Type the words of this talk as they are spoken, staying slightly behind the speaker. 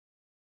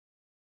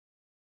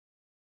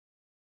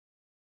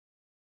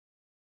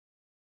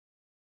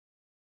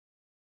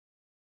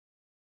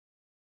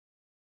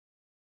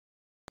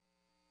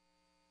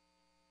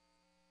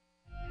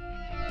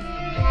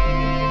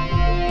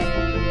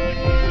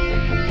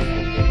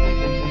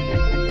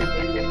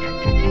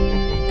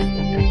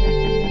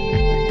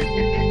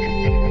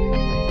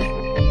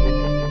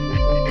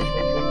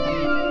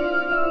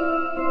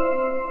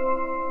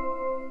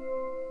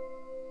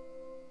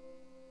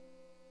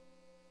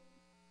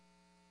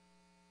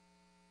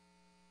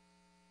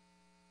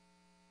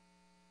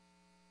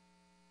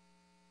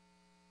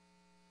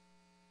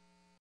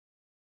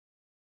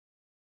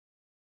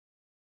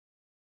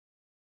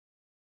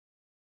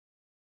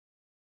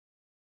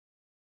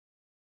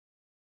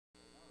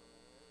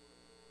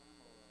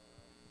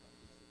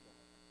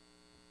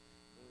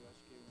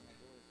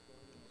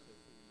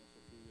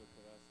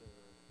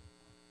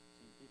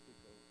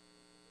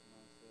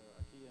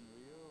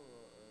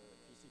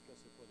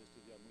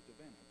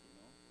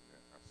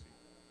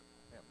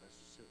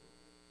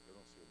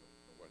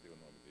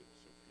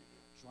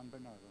João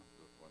Bernardo.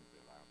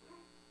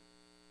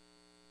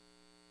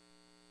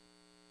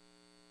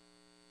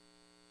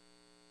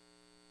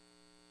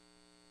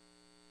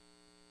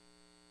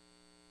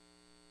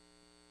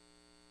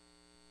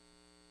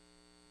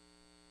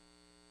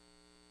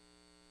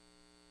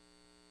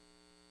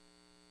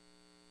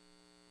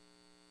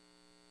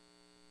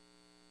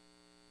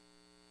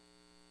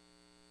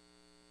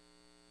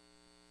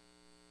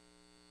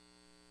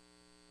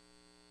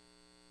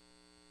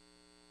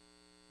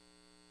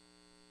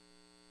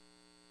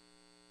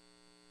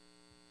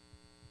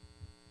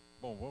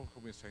 Bom, vamos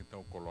começar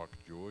então o colóquio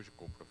de hoje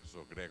com o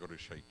professor Gregory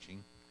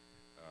Chaitin.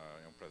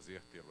 É um prazer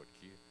tê-lo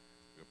aqui.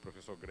 O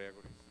professor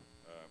Gregory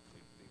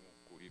ele tem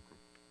um currículo.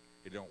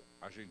 Ele é um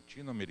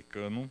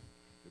argentino-americano,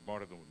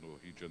 mora no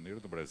Rio de Janeiro,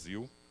 no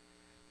Brasil.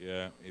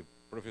 É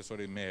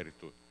professor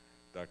emérito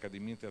da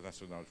Academia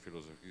Internacional de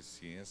Filosofia e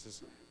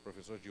Ciências,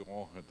 professor de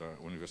honra da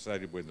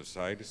Universidade de Buenos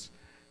Aires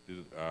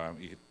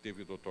e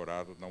teve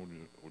doutorado na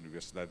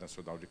Universidade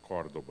Nacional de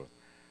Córdoba.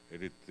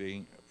 Ele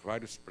tem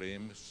vários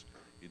prêmios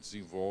e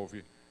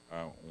desenvolve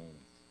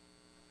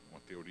uma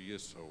teoria,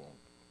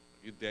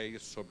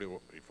 ideias sobre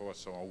a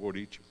informação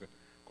algorítmica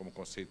como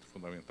conceito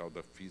fundamental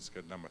da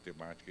física, na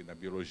matemática e na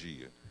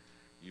biologia.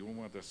 E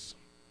uma das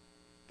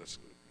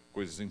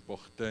coisas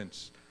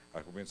importantes,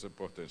 argumentos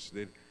importantes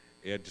dele,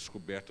 é a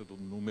descoberta do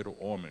número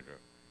ômega,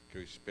 que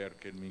eu espero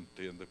que ele me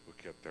entenda,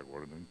 porque até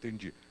agora eu não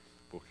entendi,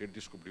 porque ele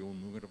descobriu um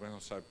número, mas não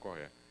sabe qual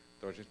é.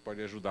 Então a gente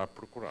pode ajudar a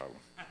procurá-lo.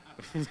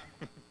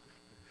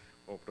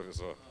 Bom,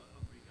 professor.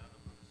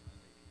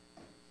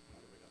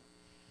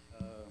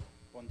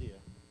 Bom dia.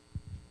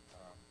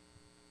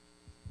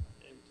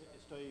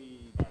 Estou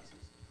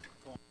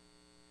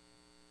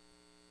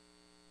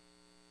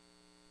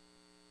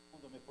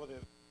quando me pode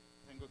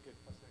tenho que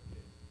fazer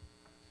que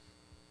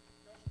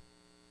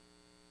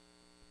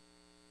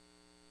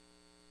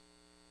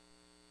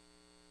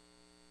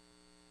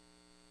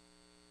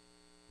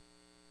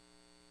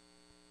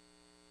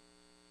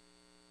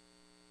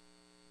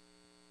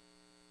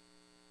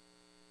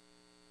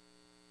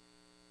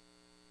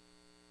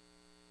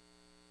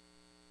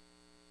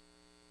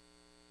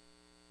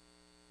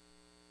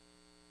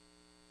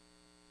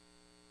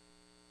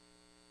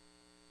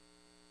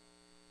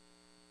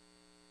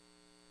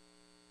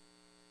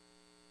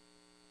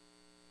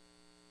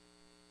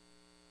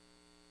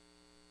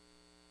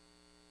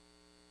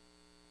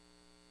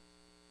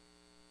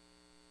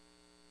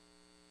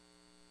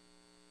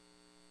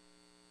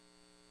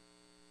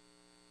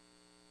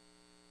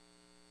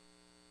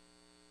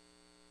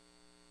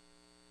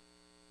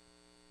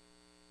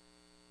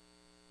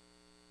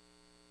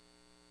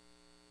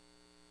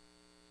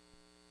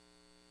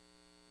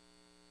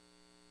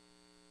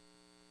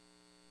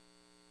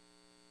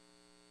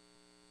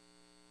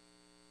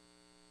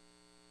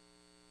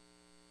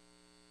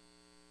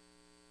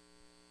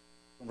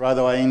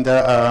honrado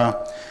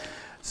ainda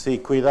sim,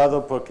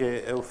 cuidado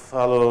porque eu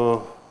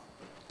falo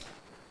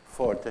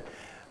forte.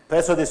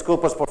 Peço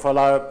desculpas por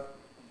falar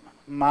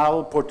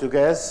mal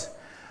português.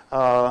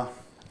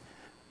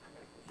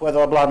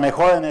 Puedo hablar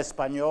mejor en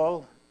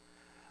español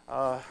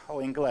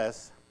o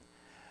inglés.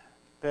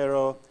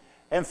 Pero,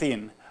 en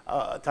fin,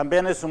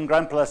 también es un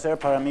gran placer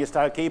para mí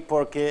estar aquí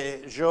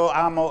porque eu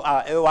amo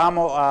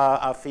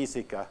a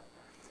física.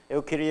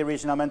 Eu queria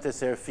originalmente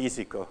ser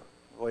físico,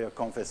 vou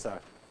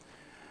confessar.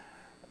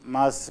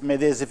 Mas me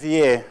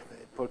desviei,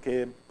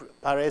 porque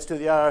para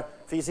estudar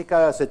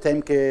física se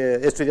tem que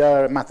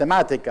estudar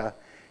matemática.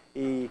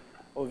 E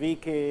ouvi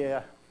que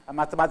a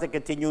matemática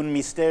tinha um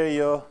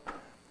mistério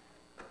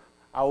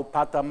ao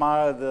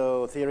patamar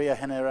da teoria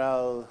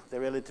general de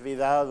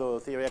relatividade ou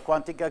teoria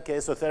quântica, que é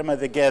o termo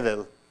de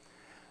Gödel.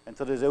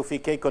 Então eu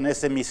fiquei com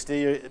esse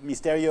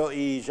mistério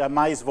e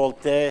jamais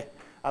voltei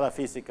à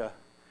física.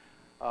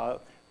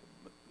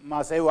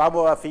 Mas eu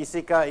amo a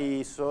física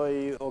e sou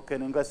o que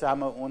em inglês se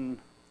chama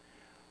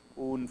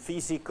um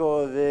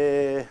físico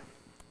de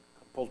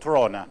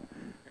poltrona,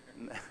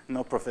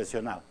 não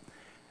profissional.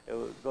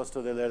 Eu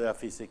gosto de ler a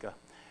física.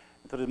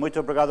 Então, muito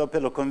obrigado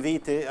pelo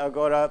convite.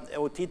 Agora,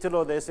 o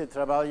título desse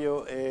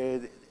trabalho é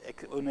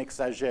um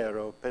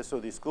exagero, peço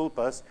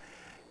desculpas.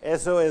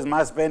 Isso é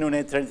mais bem um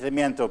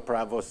entretenimento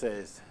para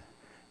vocês.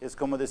 É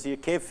como dizer, o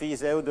que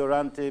fiz eu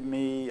durante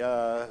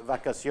minhas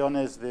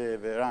vacações de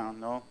verão,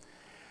 não?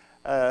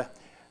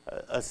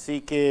 Assim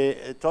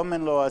que,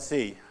 tomem-lo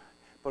assim.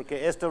 Porque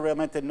isto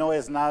realmente não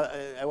é nada,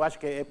 eu acho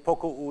que é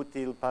pouco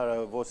útil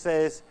para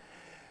vocês,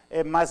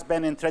 é mais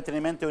bem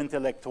entretenimento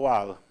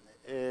intelectual.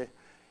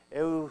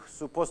 Eu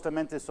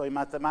supostamente sou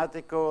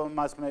matemático,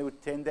 mas minha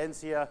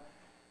tendência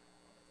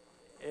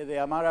é de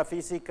amar a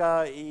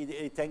física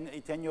e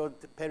tenho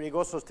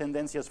perigosas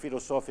tendências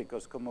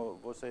filosóficas, como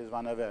vocês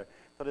vão ver.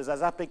 Então,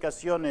 as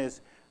aplicações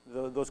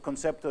dos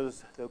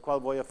conceitos do qual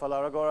vou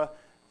falar agora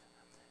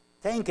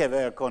têm que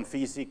ver com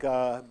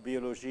física,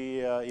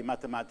 biologia e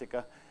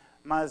matemática,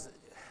 mas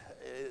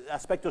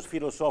aspectos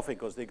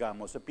filosóficos,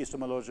 digamos,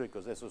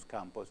 epistemológicos desses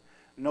campos.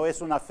 Não é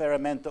uma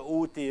ferramenta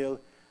útil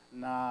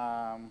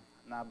na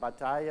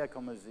batalha,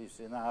 como se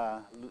diz,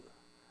 na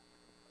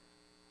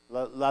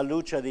la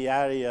lucha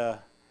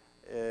diaria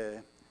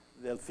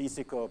del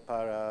físico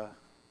para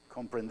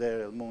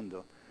comprender el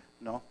mundo,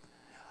 ¿no?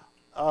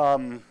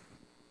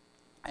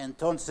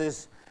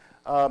 Entonces,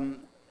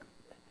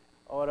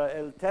 ahora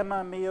el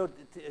tema mío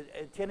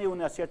tiene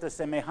una cierta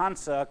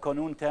semejanza con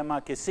un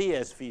tema que sí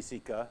es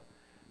física,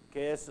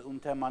 que es un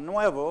tema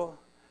nuevo,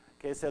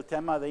 que es el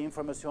tema de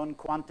información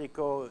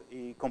cuántico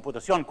y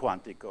computación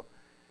cuántico,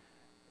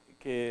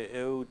 que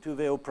yo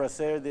tuve el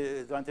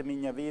placer durante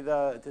mi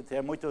vida de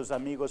tener muchos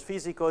amigos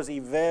físicos y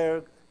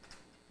ver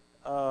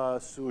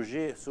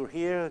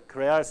surgir,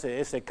 crearse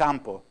ese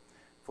campo.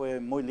 Fue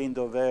muy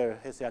lindo ver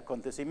ese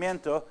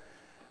acontecimiento.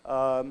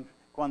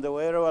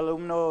 Cuando era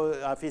alumno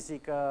a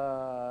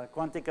física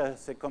cuántica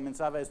se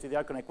comenzaba a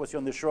estudiar con la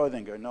ecuación de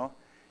Schrödinger, ¿no?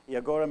 Y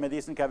ahora me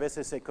dicen que a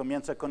veces se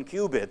comienza con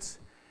qubits.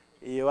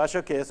 Y yo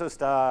acho que eso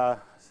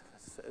está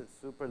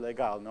súper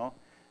legal, ¿no?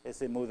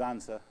 Esa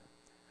mudanza.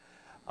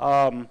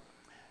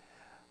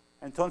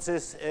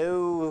 Entonces,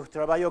 yo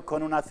trabajo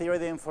con una teoría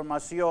de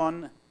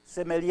información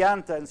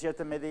semejante en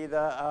cierta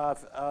medida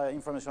a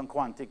información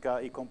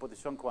cuántica y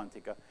computación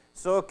cuántica,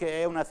 solo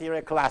que es una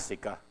teoría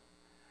clásica.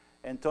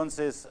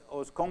 Entonces,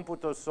 los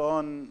cómputos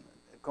son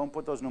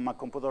cómputos en una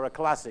computadora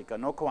clásica,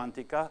 no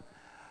cuántica,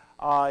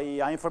 y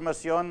la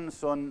información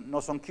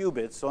no son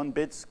qubits, son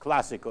bits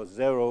clásicos,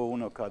 0,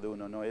 1 cada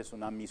uno, no es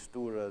una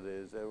mixtura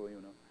de 0 y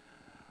 1.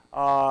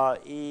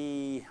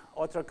 Y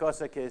otra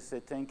cosa que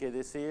se tiene que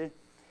decir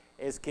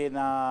es que en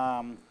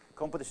la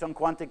computación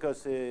cuántica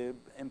se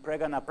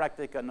emplea en la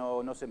práctica,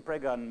 no se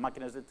emplean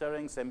máquinas de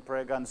Turing, se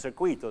emplean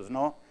circuitos,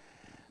 ¿no?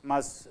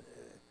 Mas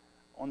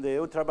donde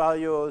yo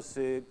trabajo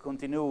se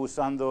continúa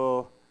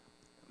usando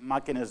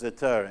máquinas de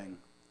Turing,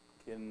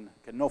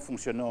 que no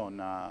funcionó en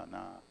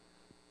la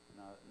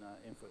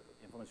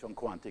información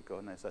cuántica,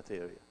 en esa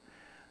teoría.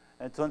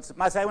 Entonces,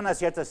 más hay una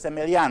cierta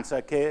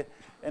semejanza que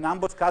en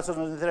ambos casos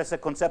nos interesa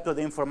el concepto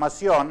de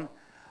información,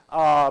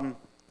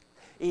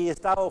 y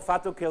está el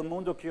fato que el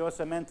mundo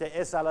curiosamente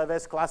es a la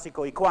vez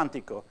clásico y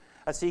cuántico.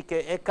 Así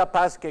que es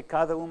capaz que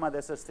cada una de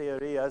esas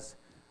teorías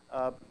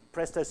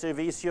presta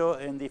servicio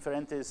en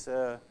diferentes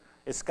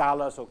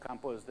escalas o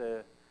campos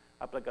de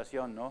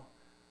aplicación, ¿no?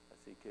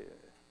 Así que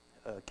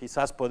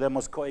quizás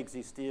podemos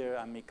coexistir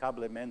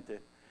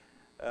amicablemente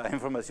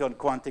información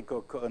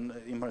cuántica con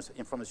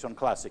información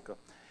clásica.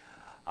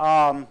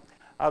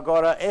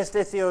 Ahora,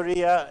 esta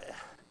teoría,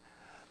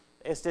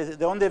 ¿de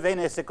dónde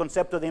viene ese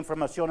concepto de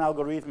información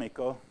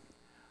algorítmico?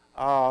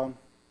 No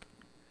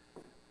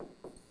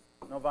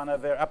van a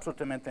ver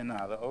absolutamente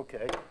nada, ok.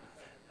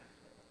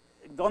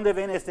 ¿Dónde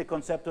viene este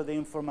concepto de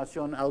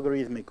información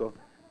algorítmico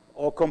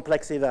o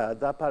complejidad?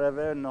 ¿Da para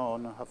ver? No,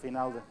 al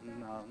final,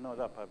 no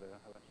da para ver.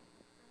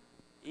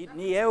 Y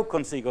ni yo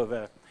consigo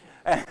ver.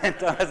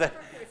 Entonces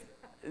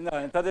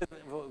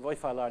voy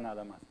a hablar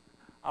nada más.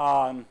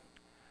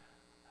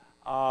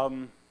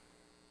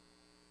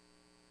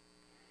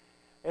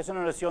 Es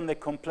una noción de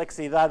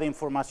complejidad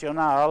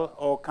informacional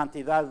o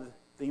cantidad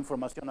de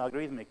información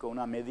algorítmica,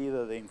 una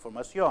medida de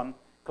información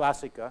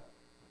clásica.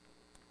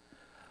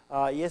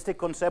 Y este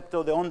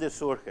concepto, ¿de dónde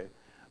surge?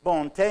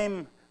 Bueno,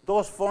 tengo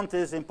dos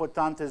fuentes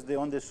importantes de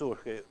dónde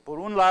surge. Por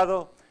un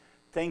lado,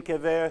 tiene que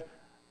ver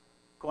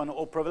con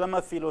el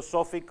problema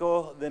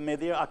filosófico de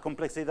medir la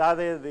complejidad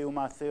de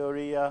una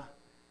teoría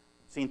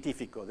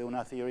científica, de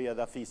una teoría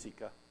de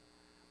física.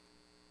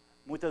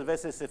 Muchas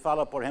veces se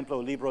fala, por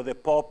ejemplo, el libro de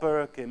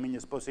Popper, que mi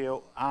esposo y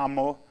yo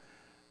amo,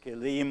 que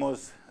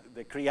leímos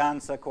de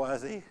crianza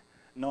quasi,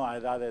 no a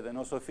edad de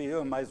nuestro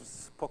hijo,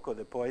 más poco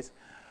después.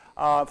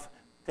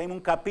 Tengo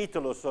un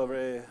capítulo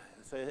sobre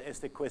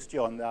esta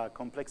cuestión, la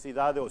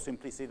complejidad o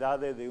simplicidad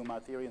de una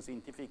teoría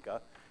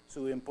científica,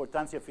 su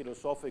importancia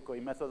filosófica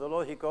y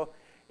metodológica,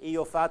 y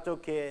el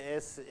fato que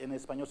es, en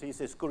español se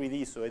dice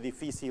escurridizo, es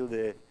difícil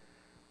de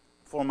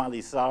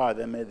formalizar,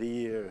 de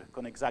medir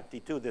con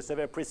exactitud, de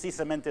saber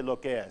precisamente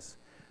lo que es.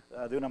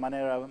 De una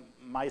manera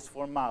más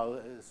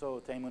formal, eso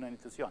tiene una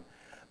intuición.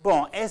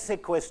 Bueno, esa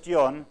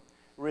cuestión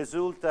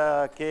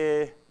resulta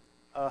que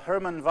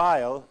Hermann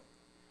Weyl,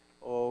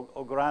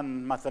 o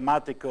gran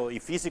matemático y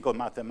físico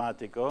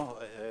matemático,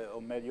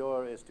 o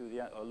mayor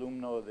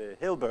alumno de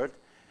Hilbert,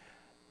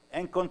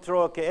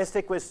 encontró que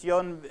esta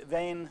cuestión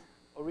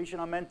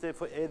originalmente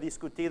fue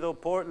discutido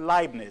por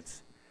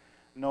Leibniz,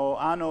 no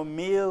año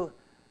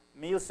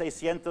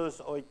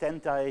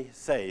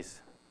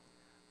 1686.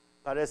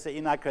 Parece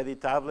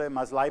inacreditable,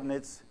 mas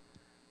Leibniz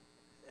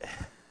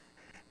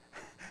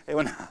es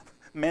una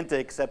mente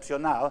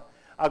excepcional.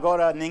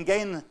 Ahora,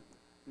 ninguém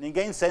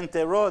se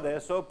enteró de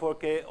eso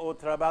porque el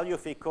trabajo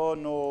ficó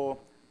no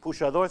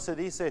puxador, se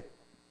dice,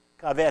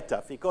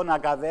 gaveta, ficó en la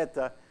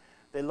gaveta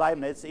de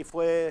Leibniz y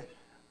fue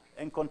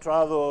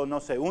encontrado,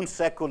 no sé, un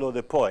século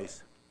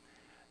después.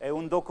 Es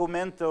un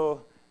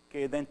documento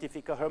que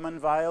identifica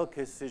Hermann Weyl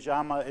que se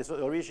llama, es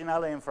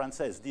original en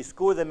francés,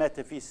 Discours de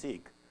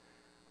métaphysique,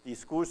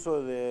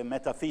 discurso de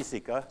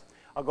metafísica.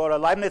 Ahora,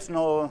 Leibniz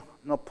no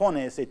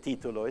pone ese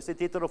título. Ese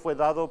título fue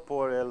dado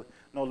por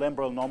no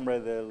lembro el nombre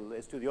del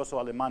estudioso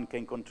alemán que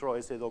encontró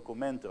ese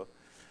documento.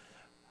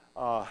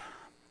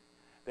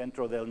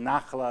 dentro del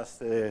Nachlass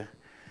de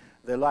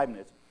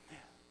Leibniz.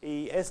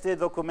 Y este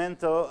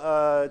documento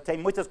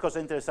tiene muchas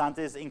cosas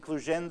interesantes,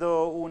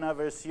 incluyendo una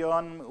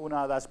versión,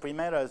 una de las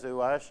primeras,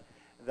 yo acho,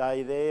 la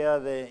idea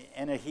de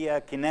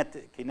energía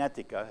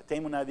cinética.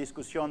 Tiene una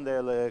discusión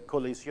de la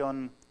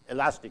colisión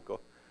elástica.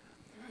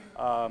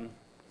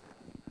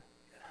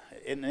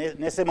 En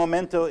ese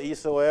momento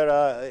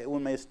era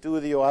un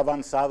estudio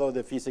avanzado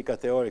de física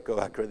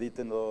teórica,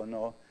 acredítenlo o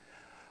no.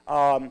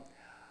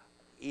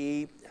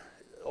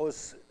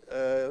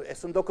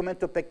 Es un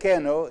documento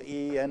pequeño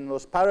y en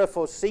los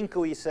párrafos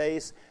 5 y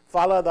 6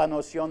 fala la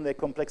noción de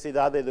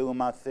complejidad de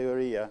una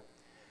teoría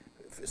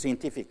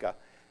científica.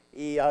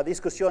 Y la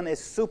discusión es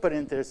súper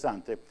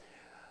interesante.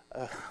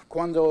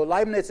 Cuando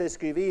Leibniz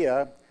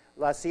escribía,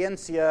 la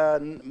ciencia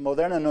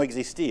moderna no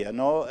existía,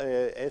 ¿no?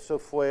 Eso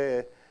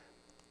fue,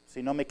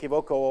 si no me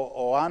equivoco,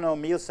 o año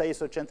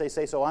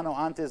 1686 o año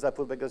antes de la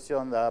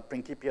publicación del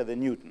principio de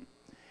Newton.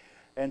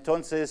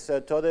 Entonces,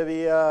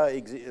 todavía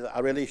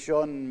la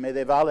religión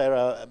medieval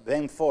era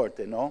bien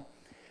fuerte, ¿no?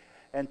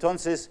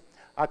 Entonces,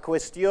 a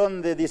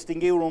cuestión de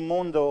distinguir un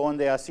mundo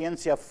donde la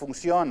ciencia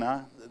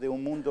funciona de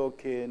un mundo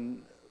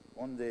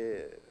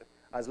donde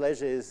las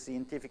leyes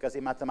científicas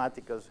y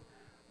matemáticas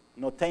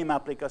no tienen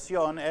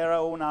aplicación,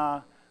 era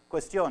una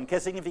cuestión. ¿Qué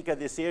significa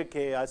decir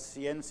que la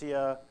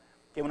ciencia,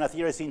 que una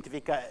teoría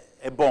científica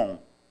es buena?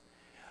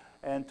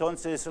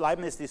 Entonces,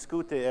 Leibniz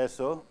discute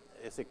eso,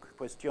 esa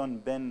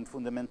cuestión bien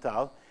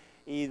fundamental,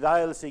 y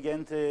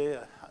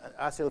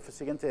hace el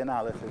siguiente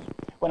análisis.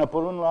 Bueno,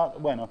 por un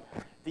lado,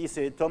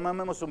 dice,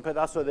 tomemos un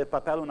pedazo de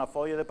papel, una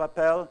folla de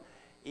papel,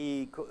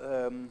 y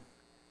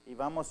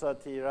vamos a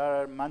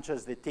tirar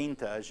manchas de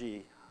tinta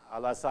allí,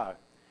 al azar.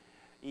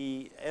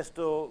 Y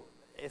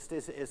este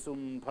es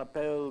un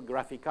papel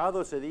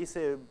graficado, se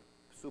dice,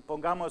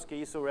 supongamos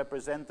que eso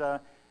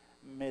representa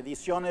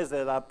mediciones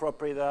de la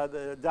propiedad,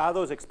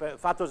 dados,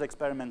 fatos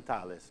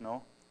experimentales,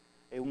 ¿no?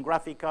 Un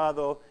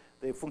graficado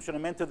de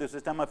funcionamiento del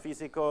sistema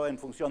físico en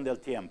función del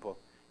tiempo.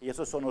 Y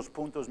esos son los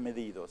puntos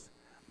medidos.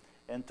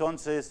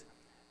 Entonces,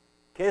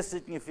 ¿qué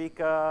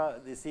significa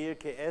decir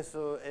que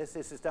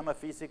ese sistema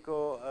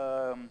físico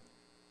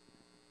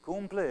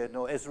cumple,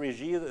 no, es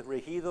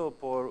regido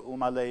por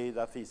una ley de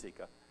la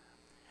física?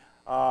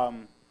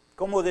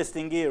 ¿Cómo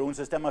distinguir un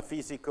sistema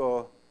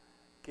físico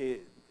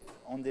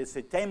donde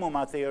se teme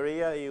una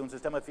teoría y un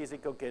sistema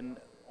físico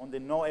donde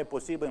no es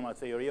posible una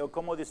teoría?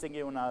 ¿Cómo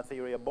distinguir una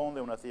teoría buena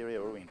de una teoría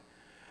ruin?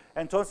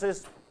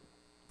 Entonces,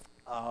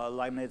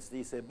 Leibniz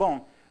dice,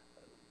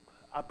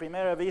 a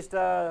primera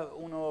vista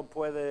uno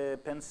puede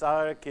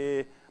pensar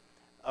que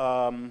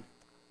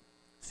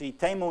si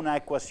tengo una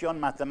ecuación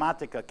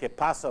matemática que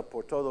pasa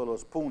por todos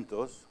los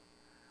puntos,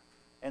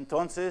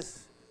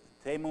 entonces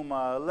tengo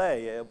una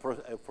ley, el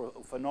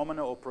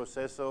fenómeno o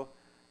proceso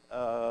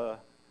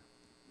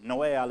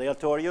no es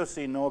aleatorio,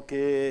 sino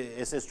que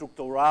es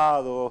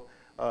estructurado,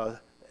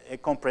 es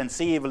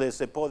comprensible,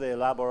 se puede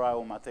elaborar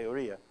una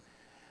teoría.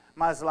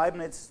 Mas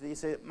Leibniz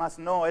dice,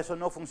 no, eso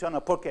no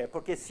funciona. ¿Por qué?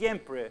 Porque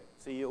siempre,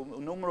 si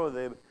un número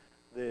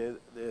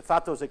de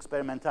fatos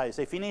experimentales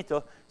es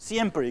finito,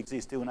 siempre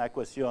existe una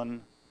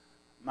ecuación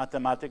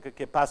matemática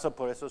que pasa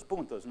por esos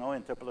puntos, ¿no?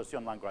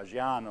 Interpolación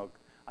lagrangiana,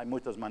 hay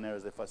muchas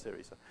maneras de hacer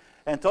eso.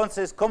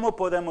 Entonces, ¿cómo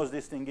podemos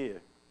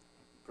distinguir?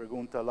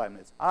 Pregunta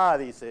Leibniz.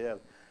 Dice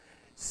él,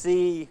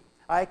 si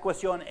la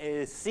ecuación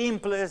es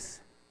simple,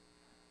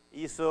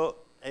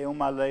 eso es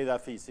una ley de la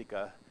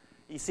física.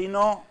 Y si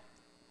no,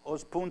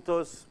 los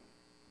puntos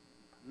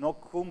no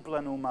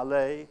cumplen una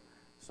ley,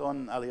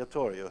 son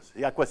aleatorios.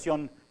 La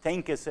ecuación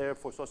tiene que ser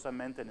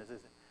forzosamente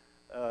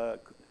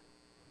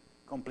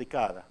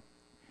complicada.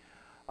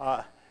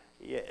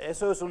 Y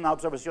eso es una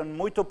observación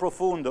muy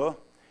profunda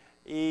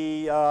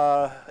y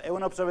es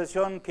una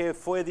observación que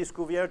fue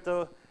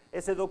descubierta.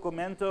 Ese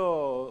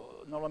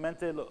documento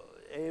normalmente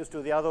he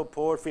estudiado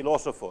por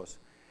filósofos.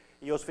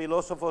 Y los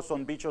filósofos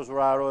son bichos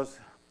raros.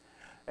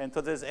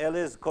 Entonces,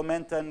 ellos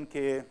comentan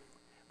que,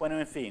 bueno,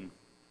 en fin,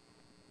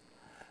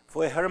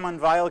 fue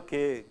Hermann Weyl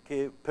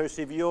que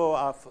percibió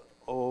a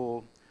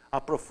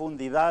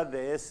profundidad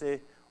de esa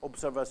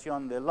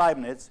observación de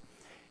Leibniz.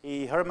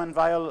 Y Hermann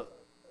Weyl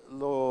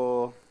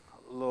lo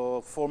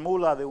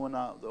formula de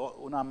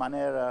una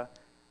manera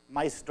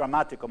más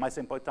dramática, más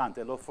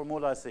importante. Lo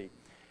formula así.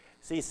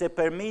 Si se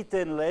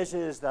permiten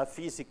leyes de la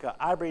física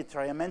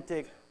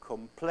arbitrariamente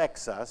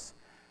complexas,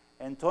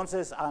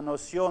 entonces la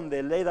noción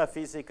de ley de la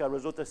física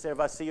resulta ser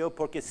vacío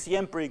porque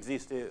siempre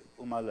existe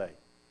una ley.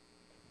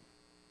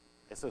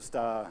 Eso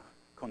está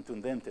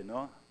contundente,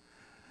 ¿no?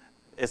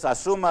 Es la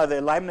suma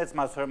de Leibniz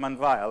más Hermann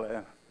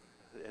Weyl.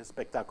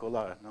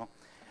 Espectacular, ¿no?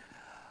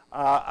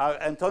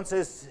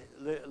 Entonces,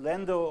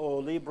 leyendo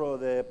el libro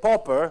de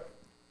Popper,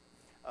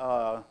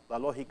 la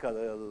lógica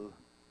de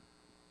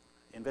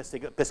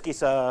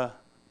pesquisa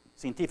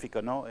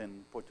científica, ¿no?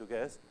 En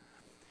portugués,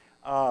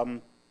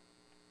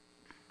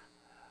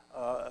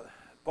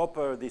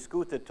 Popper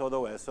discute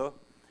todo eso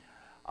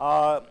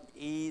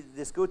y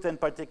discute en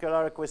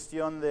particular la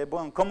cuestión de,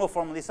 bueno, cómo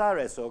formalizar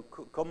eso,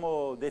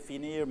 cómo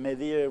definir,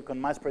 medir con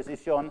más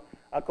precisión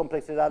a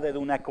complejidade de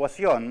uma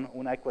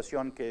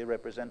equação que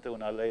representa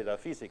uma lei da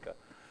física.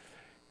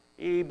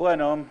 E,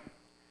 bueno,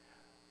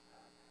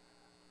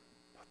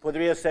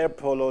 poderia ser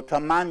pelo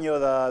tamanho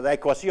da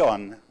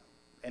equação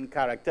em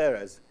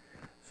caracteres,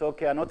 só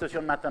que a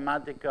notação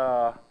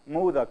matemática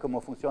muda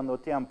como funciona o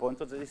tempo,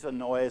 então isso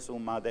não é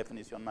uma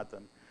definição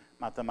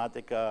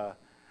matemática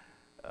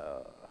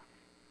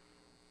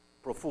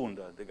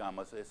profunda,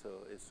 digamos,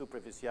 isso é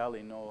superficial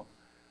e não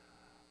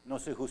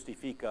se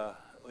justifica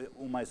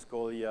uma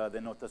escolha de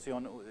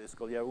notação,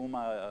 escolher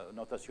uma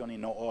notação e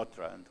não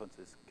outra, então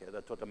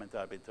queda totalmente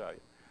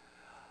arbitrário.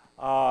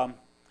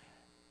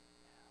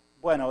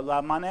 Bueno,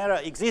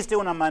 existe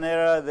una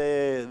manera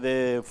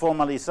de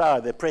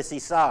formalizar, de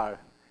precisar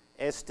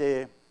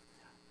esta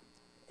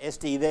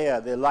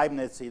idea de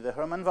Leibniz y de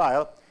Hermann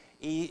Weyl,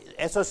 y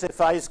eso se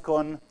hace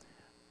con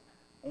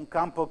un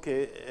campo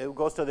que yo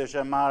gosto de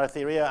llamar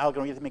teoría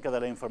algorítmica de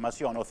la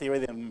información, o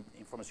teoría de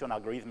información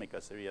algorítmica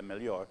sería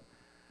mejor,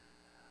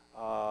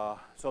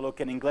 solo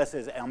que en inglés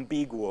es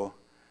ambiguo,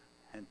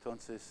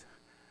 entonces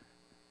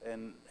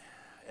en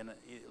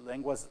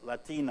lenguas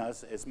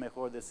latinas es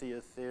mejor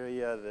decir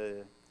teoría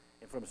de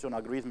información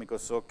algorítmica,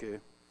 so que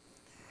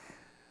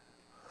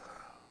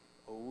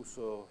o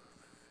uso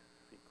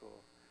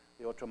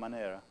de otra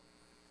manera.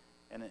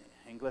 En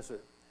inglés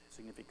el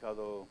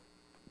significado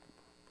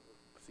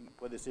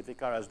puede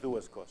significar las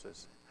dos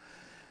cosas.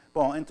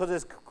 Bueno,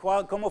 entonces,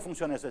 ¿cómo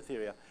funciona esa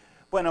teoría?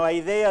 Bueno, la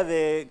idea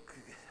de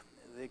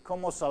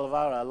cómo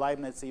salvar a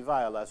Leibniz y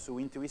Weyl a su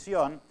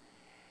intuición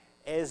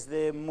es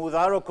de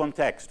mudar el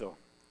contexto.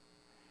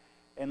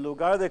 En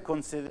lugar de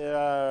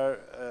considerar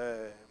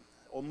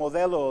o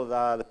modelo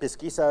de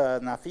pesquisa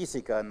na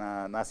física,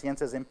 nas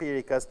ciências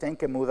empíricas, tem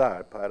que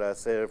mudar para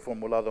ser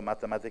formulado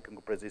matemática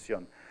com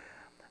precisão.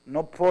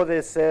 Não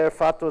pode ser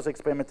fatos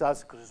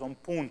experimentais que são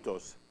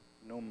pontos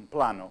num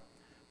plano,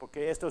 porque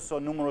estes são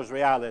números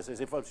reais, é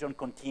informação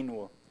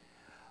contínua.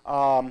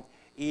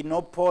 E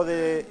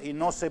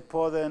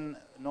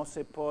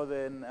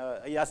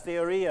e as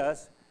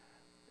teorias,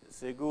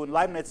 segundo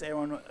Leibniz,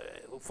 eram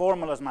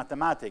fórmulas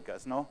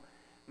matemáticas, não?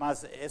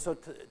 Mas isso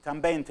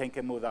também tem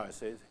que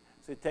mudar-se.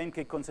 Se tem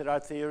que considerar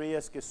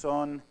teorias que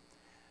são...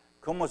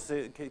 Como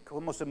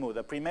se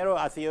muda? Primeiro,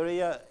 a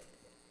teoria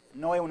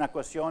não é uma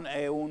equação,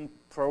 é um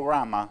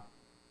programa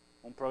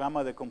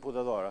de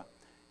computadora,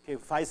 que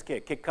faz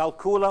quê? Que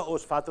calcula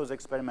os fatos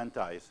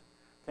experimentais.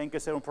 Tem que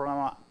ser um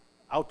programa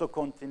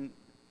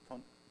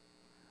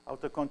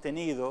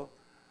autocontenido,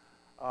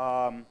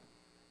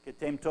 que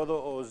tem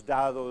todos os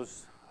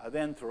dados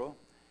adentro,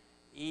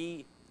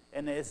 e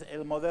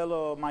el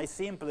modelo mais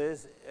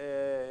simples,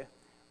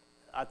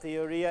 a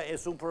teoria é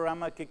um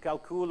programa que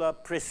calcula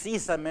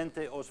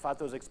precisamente os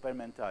fatos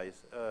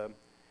experimentais,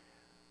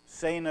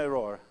 sem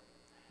erro.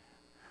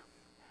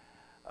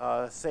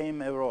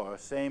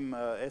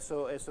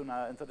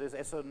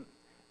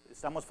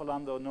 Estamos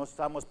falando, não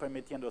estamos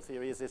permitindo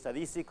teorias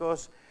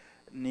estadísticas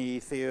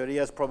ni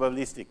teorias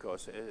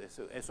probabilísticas.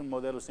 É um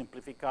modelo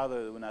simplificado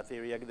de uma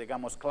teoria,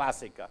 digamos,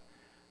 clássica,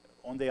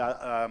 onde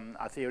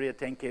a teoria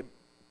tem que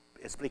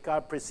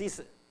explicar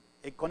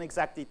com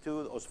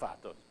exactitud os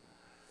fatos.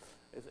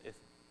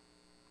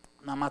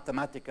 Na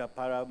matemática,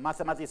 para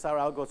matematizar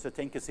algo, se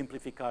tem que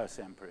simplificar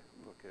sempre,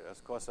 porque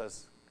as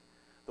coisas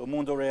do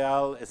mundo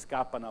real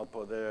escapam ao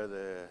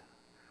poder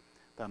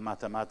da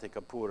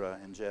matemática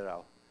pura em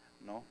geral,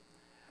 não?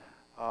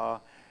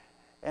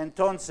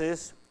 Então,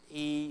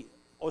 e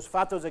os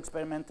fatos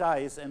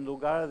experimentais, em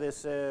lugar de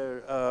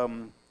ser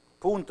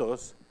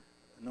pontos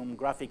num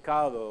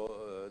graficado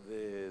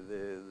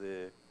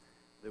de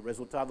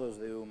resultados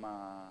de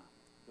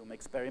um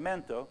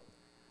experimento,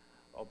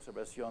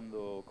 observação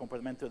do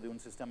comportamento de um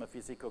sistema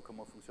físico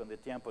como função de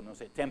tempo, não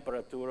sei,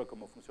 temperatura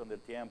como função de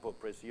tempo,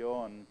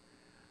 pressão,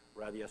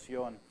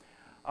 radiação.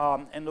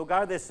 Em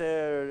lugar de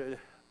ser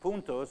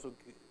pontos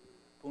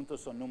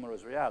são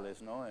números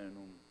reais, não?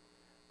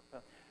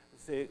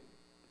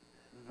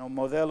 No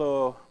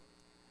modelo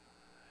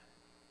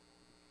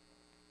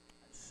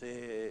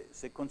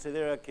se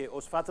considera que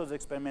os fatos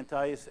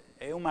experimentais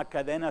é uma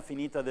cadena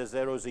finita de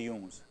zeros e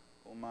uns,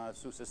 uma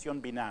sucessão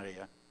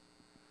binária.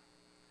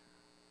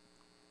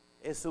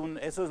 Eso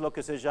es lo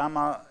que se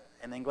llama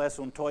en inglés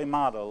un toy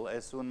model,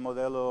 es un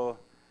modelo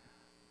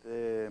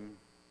de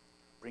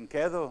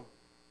brinquedo,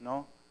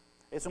 ¿no?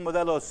 Es un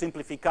modelo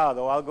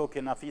simplificado, algo que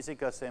en la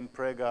física se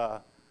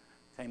emplea,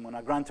 tiene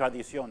una gran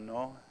tradición,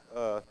 ¿no?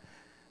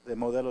 De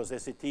modelos de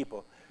ese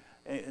tipo.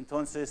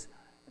 Entonces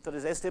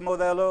este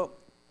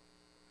modelo,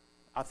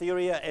 a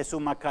teoría, es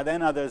una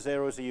cadena de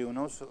ceros y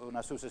unos,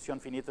 una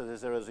sucesión finita de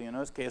ceros y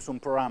unos, que es un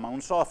programa,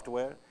 un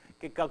software,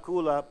 que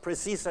calcula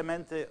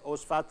precisamente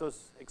os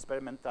fatos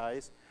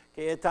experimentais,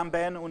 que é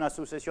também uma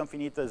sucessão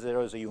finita de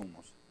zeros e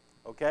unos.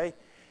 Okay?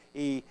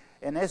 E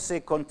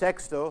nesse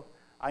contexto,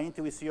 a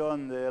intuição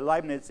de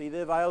Leibniz e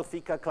de Weyl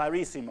fica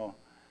claríssimo.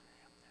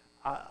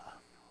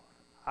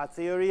 A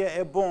teoria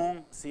é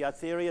bom se a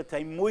teoria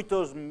tem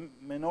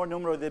menor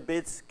número de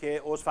bits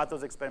que os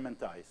fatos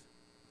experimentais.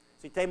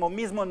 Se tem o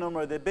mesmo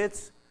número de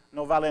bits,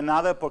 não vale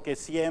nada porque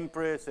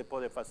sempre se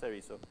pode fazer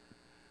isso.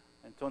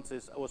 Então,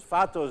 os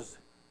fatos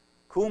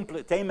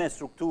têm uma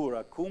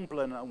estrutura,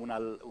 cumprem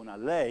uma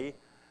lei,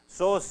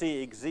 só se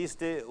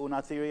existe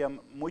uma teoria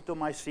muito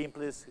mais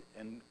simples,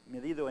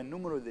 medido em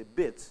número de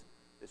bits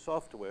de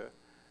software,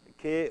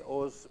 que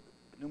os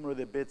número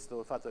de bits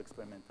do fato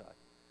experimental.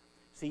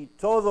 Se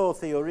toda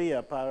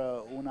teoria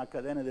para uma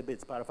cadena de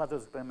bits, para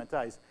fatos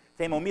experimentais,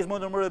 tem o mesmo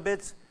número de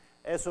bits,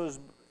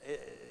 isso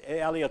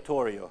é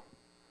aleatório.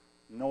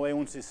 Não é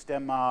um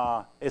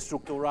sistema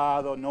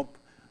estruturado,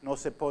 não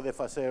se pode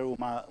fazer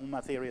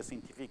uma teoria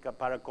científica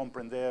para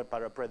compreender,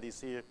 para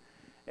predizer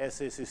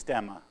esse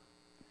sistema.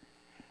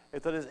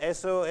 Então,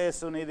 isso é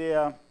uma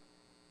ideia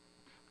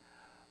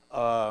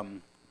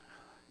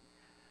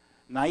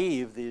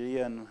naiva,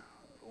 diriam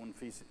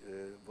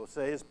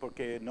vocês,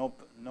 porque não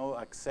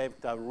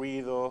aceita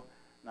ruído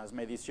nas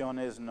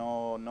medições,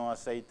 não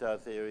aceita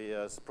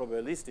teorias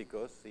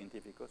probabilísticas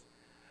científicas.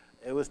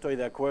 Eu estou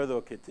de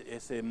acordo que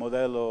esse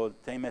modelo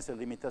tem essas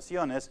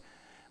limitações,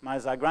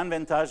 mas a grande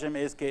vantagem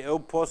é que eu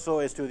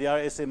posso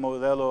estudar esse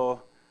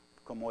modelo,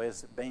 como é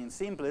bem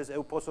simples,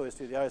 eu posso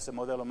estudar esse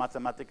modelo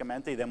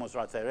matematicamente e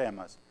demonstrar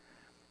teoremas.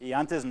 E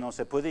antes não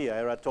se podia,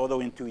 era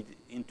todo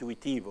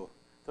intuitivo.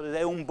 Então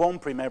é um bom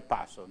primeiro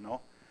passo,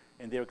 não?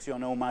 Em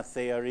direção a uma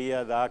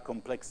teoria da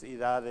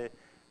complexidade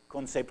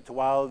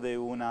conceptual de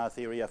uma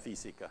teoria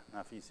física,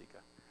 na física.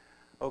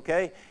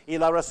 Ok? E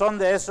a razão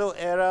disso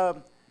era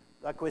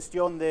a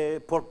questão de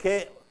por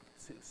que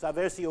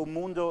saber se o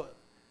mundo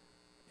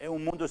é um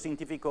mundo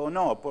científico ou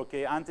não,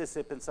 porque antes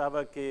se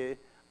pensava que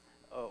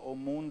o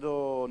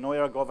mundo não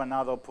era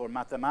governado por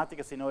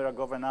matemática, sino era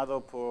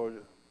governado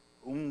por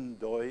um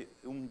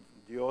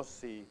Deus,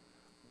 se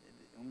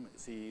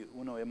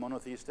uno é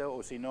monoteísta,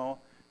 ou se não,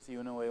 se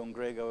uno é um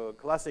grego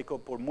clássico,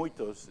 por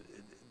muitas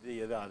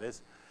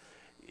deidades,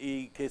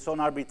 e que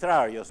são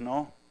arbitrários,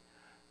 não?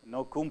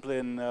 Não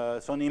cumprem,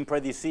 são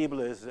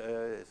impredecibles.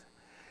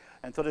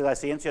 Então a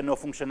ciência não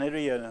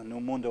funcionaria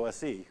num mundo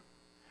assim.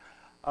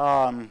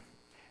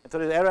 Então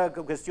era a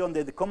questão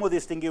de como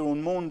distinguir um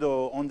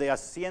mundo onde a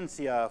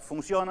ciência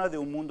funciona de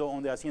um mundo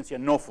onde a ciência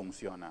não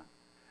funciona.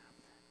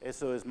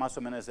 Isso é mais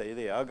ou menos a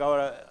ideia.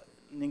 Agora,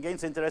 ninguém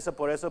se interessa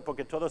por isso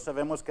porque todos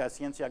sabemos que a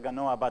ciência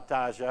ganhou a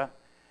batalha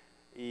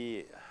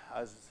e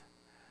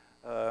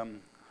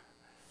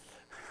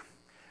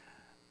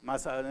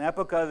mas na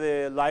época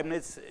de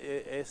Leibniz,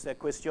 essa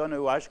questão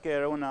eu acho que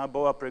era uma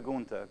boa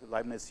pergunta.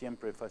 Leibniz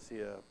sempre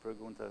fazia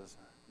perguntas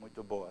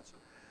muito boas.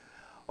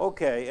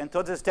 Ok,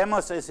 então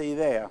temos essa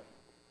ideia.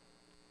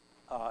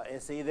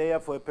 Essa ideia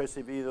foi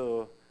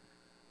percebida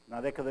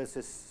na década de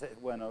 60,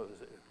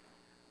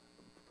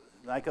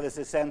 na década de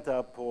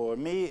 60 por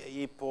mim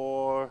e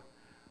por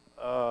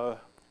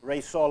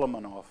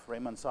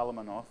Raymond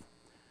Solomonoff,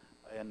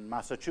 em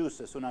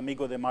Massachusetts, um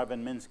amigo de Marvin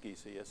Minsky,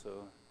 se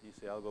isso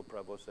diz algo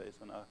para vocês,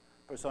 uma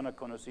pessoa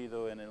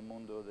conhecida no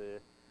mundo de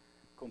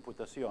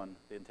computação,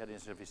 de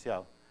inteligência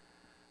artificial,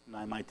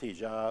 na MIT,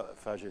 já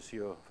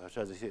falecido.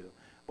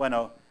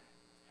 Bueno,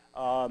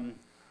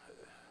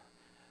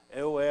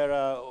 eu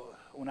era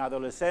um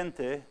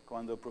adolescente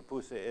quando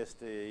propus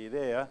esta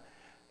ideia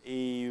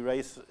e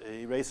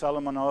Ray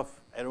Solomonoff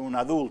era um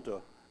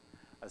adulto.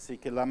 Assim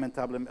que,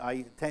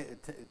 lamentavelmente,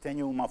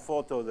 tenho uma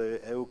foto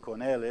de eu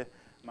com ele,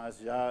 mas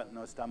já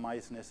não está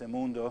mais nesse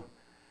mundo.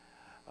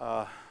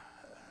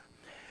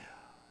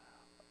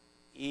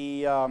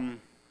 E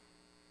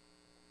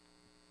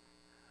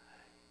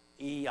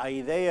a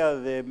ideia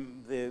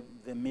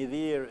de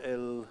medir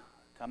o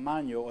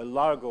tamanho, o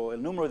largo, o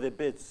número de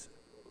bits,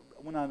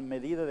 uma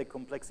medida de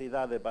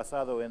complexidade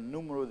basada em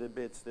número de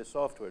bits de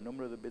software,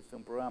 número de bits de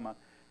um programa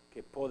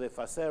que pode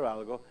fazer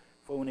algo,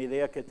 foi uma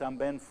ideia que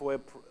também foi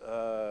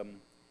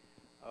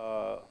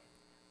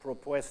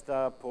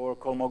proposta por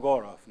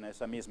Kolmogorov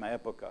nessa mesma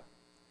época.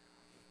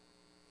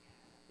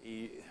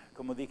 E,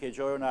 como dije,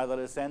 eu era um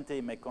adolescente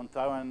e me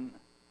contaram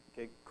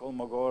que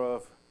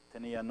Kolmogorov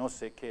tinha não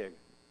sei que,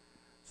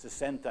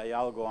 60 e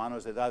algo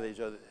anos de idade, e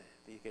eu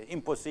dije,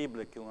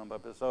 impossível que uma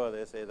pessoa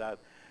dessa idade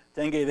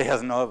tenha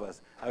ideias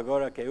novas,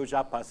 agora que eu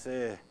já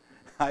passei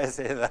a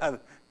essa idade.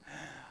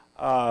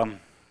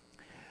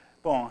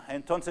 Bom,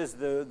 então,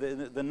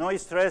 de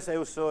nós três,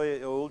 eu sou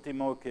o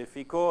último que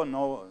ficou,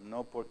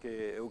 não porque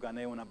eu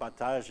ganhei uma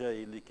batalha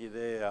e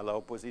liquidei a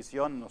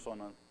oposição, não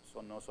são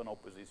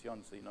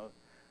oposição, sino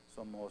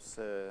somos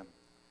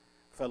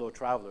fellow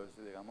travelers,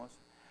 digamos.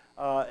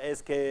 É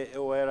que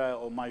eu era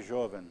o mais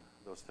jovem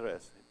dos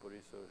três, e por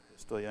isso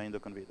estou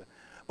ainda com vida.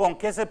 Bom, o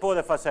que se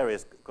pode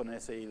fazer com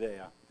essa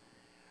ideia?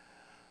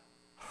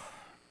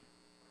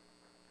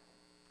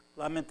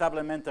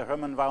 Lamentavelmente,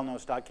 Hermann Weyl não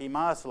está aqui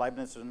mais,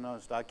 Leibniz não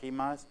está aqui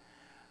mais.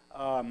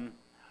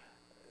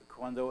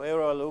 Quando eu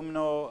era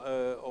aluno,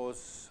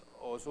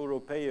 os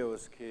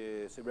europeus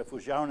que se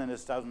refugiaram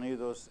nos Estados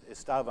Unidos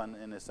estavam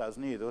nos Estados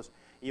Unidos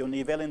e o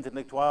nível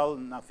intelectual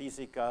na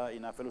física e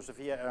na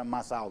filosofia era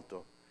mais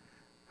alto.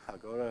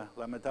 Agora,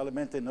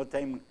 lamentavelmente, não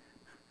tem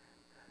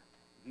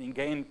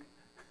ninguém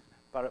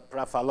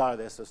para falar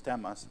desses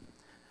temas.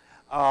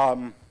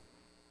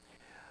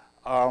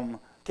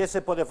 ¿Qué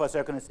se puede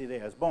hacer con estas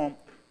ideas? Bom,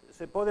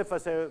 se puede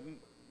hacer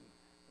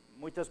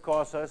muchas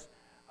cosas.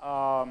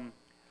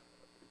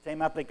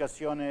 Tem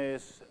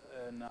aplicaciones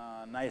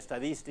na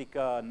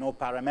estadística no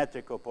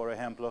paramétrico, por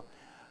ejemplo,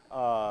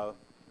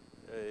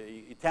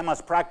 y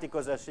temas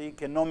prácticos así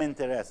que no me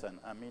interesan.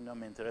 A mí no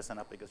me interesan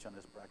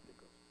aplicaciones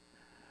prácticas.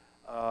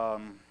 A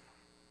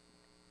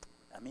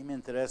mí me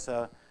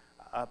interesan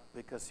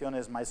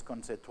aplicaciones más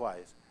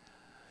conceptuales.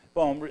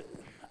 Bom,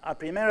 la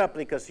primera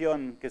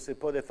aplicación que se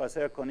puede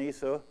hacer con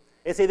eso,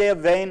 esa idea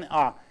viene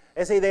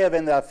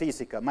de la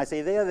física, mas la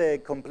idea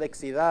de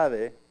complejidad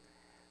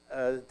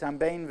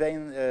también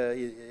viene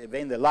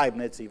de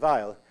Leibniz y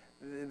Weil,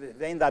 viene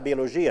de la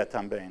biología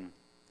también.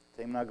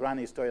 Tiene una gran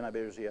historia en la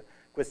biología.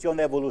 Cuestión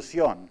de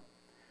evolución.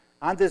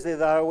 Antes de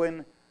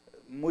Darwin,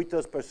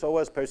 muchas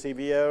personas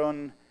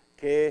percibieron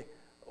que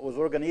los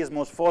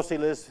organismos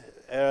fósiles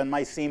eran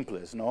más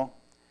simples, ¿no?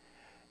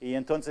 Y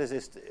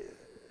entonces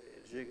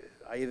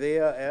la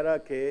idea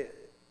era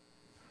que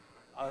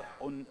la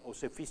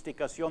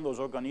sofisticación de los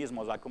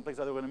organismos, la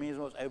complejidad de los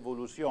organismos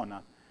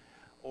evoluciona.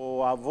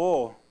 O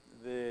avó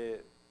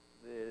de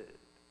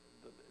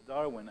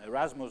Darwin,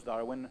 Erasmus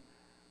Darwin,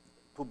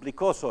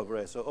 publicó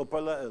sobre eso, o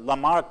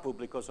Lamarck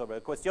publicó sobre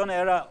eso. La cuestión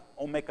era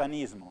un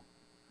mecanismo.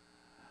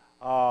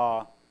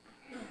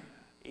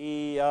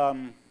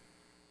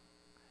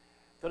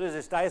 Entonces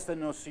está esta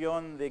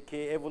noción de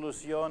que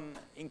evolución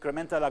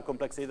incrementa la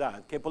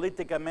complejidad, que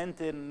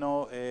políticamente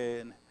no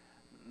es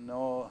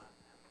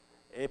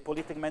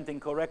políticamente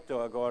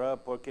incorrecto ahora,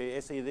 porque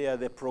esa idea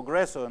de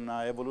progreso en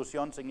la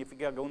evolución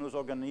significa que unos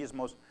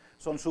organismos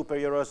son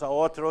superiores a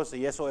otros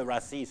y eso es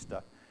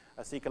racista.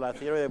 Así que la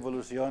teoría de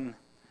evolución,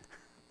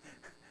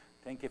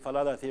 tengo que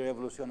hablar de la teoría de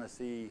evolución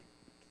así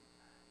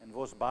en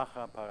voz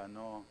baja para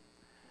no...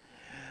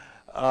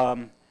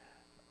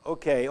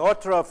 Ok,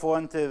 otra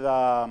fuente, en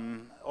la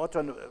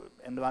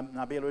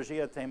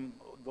biología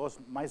tenemos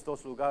más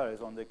dos lugares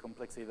donde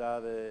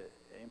complejidad es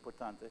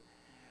importante.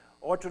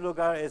 Otro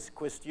lugar es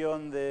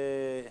cuestión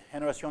de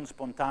generación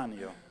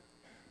espontánea.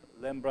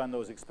 Lembran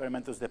los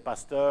experimentos de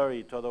Pasteur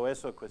y todo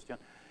eso, cuestión.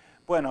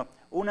 Bueno,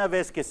 una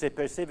vez que se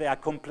percibe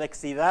la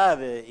complejidad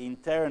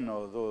interna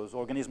de los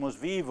organismos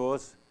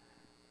vivos,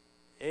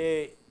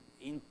 es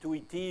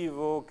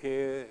intuitivo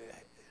que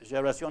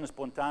generación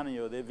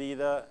espontánea de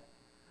vida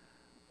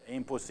es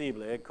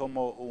imposible. Es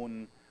como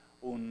un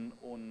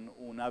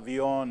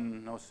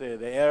avión, no sé,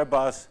 de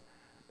Airbus,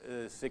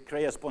 se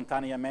crea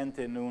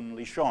espontáneamente en un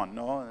lechón,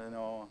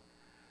 ¿no?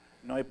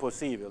 No es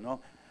posible,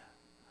 ¿no?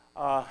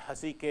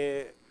 Así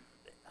que,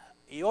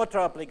 y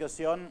otra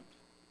aplicación,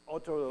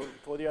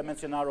 podría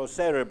mencionar el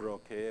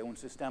cerebro, que es un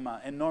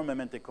sistema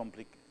enormemente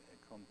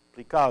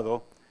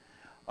complicado,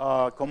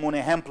 como un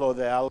ejemplo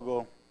de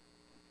algo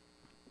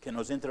que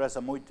nos interesa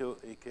mucho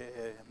y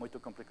que es muy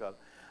complicado.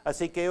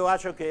 Así que yo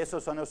acho que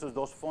esas son esas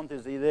dos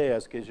fuentes de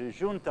ideas que se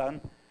juntan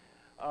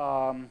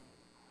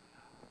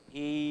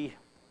y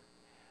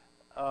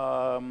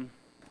la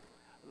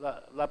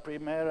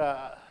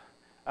primera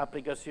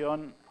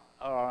aplicación,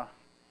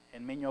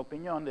 en mi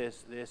opinión, de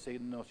esa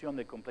noción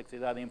de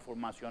complejidad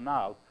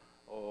informacional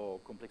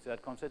o complejidad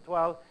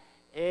conceptual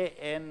es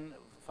en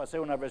hacer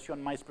una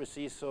versión más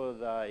precisa de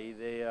la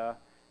idea,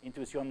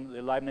 intuición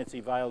de Leibniz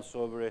y Weil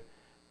sobre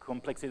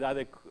complejidad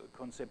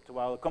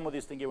conceptual, cómo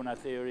distinguir una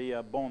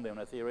teoría buena de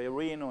una teoría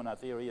ruin, una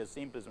teoría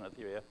simple de una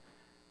teoría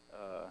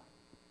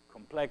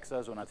compleja,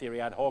 una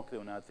teoría ad hoc de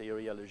una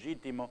teoría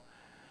legítima,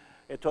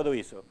 y todo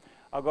eso.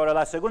 Ahora,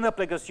 la segunda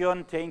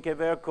aplicación tiene que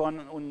ver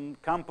con un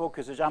campo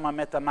que se llama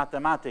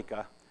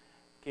metamatemática,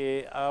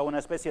 que es una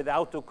especie de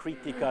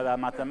autocrítica de la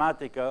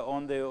matemática,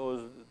 donde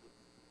los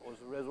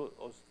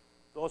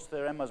dos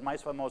teoremas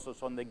más famosos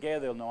son de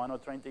Gödel no año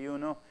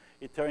 31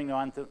 y Turing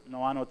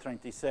no año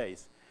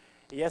 36.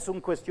 Y es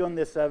una cuestión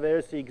de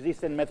saber si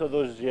existen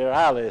métodos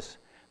generales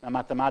en la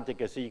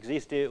matemática, si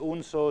existe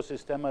un solo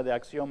sistema de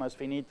axiomas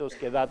finitos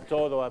que da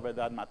toda la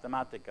verdad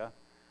matemática,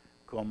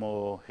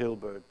 como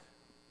Hilbert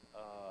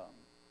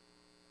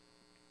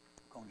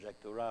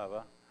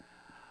conjecturaba,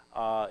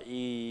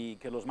 y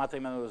que los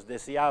matemáticos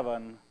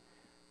deseaban,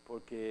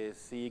 porque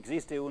si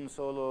existe un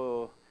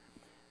solo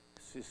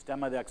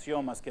sistema de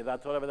axiomas que da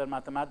toda la verdad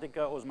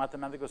matemática, los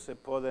matemáticos se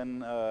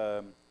pueden,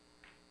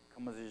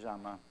 ¿cómo se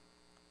llama?,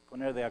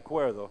 poner de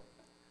acuerdo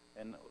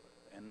en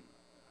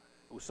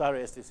usar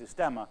este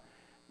sistema,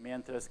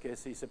 mientras que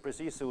si se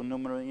precisa un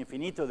número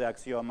infinito de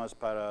axiomas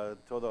para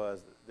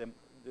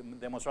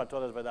demostrar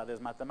todas las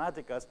verdades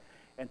matemáticas,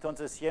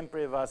 entonces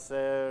siempre va a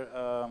ser,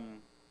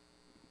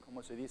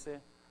 ¿cómo se dice?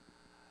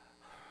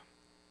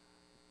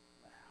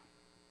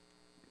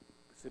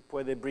 Se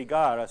puede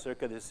brigar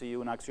acerca de si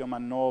un axioma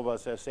no va a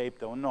ser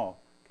aceptado o no.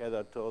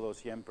 Queda todo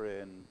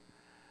siempre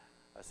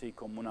así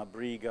como una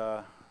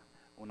briga,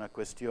 una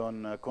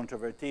cuestión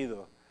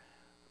controvertida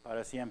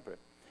para siempre.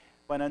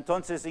 Bueno,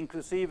 entonces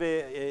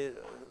inclusive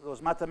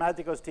los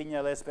matemáticos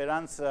tenían la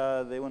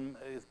esperanza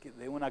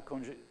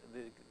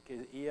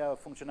que iba a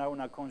funcionar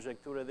una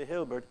conjetura de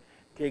Hilbert,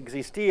 que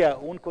existía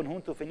un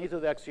conjunto finito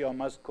de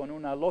axiomas con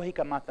una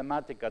lógica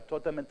matemática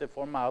totalmente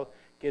formal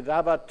que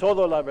daba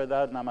toda la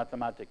verdad en la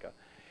matemática.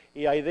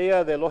 Y la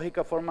idea de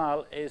lógica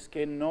formal es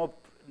que no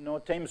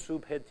tiene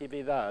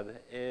subjetividad,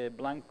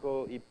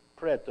 blanco y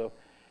preto.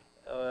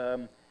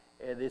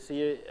 Es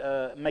decir,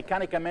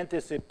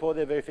 mecánicamente se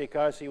puede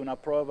verificar si una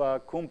prueba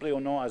cumple o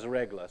no las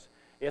reglas.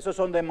 Esas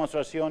son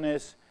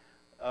demostraciones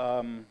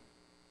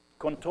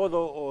con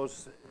todos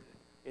los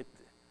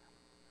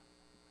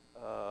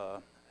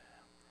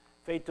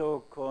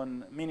feito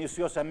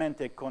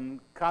minuciosamente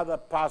con cada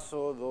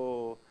paso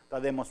de la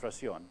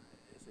demostración.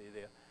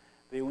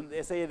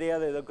 Esa idea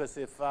de lo que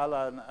se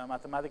fala en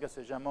matemática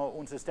se llamó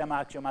un sistema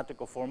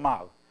axiomático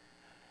formal.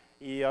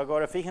 Y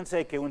ahora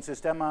fíjense que un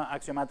sistema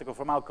axiomático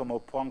formal, como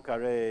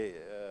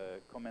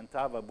Poincaré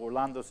comentaba,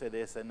 burlándose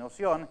de esa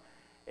noción,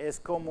 es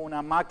como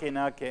una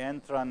máquina que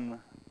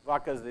entran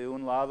vacas de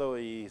un lado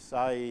y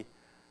sale,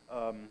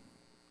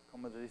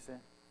 ¿cómo se dice?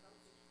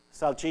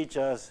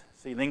 Salchichas,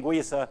 sí,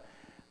 lingüiza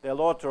del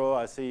otro,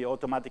 así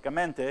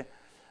automáticamente.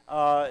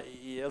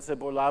 Y él se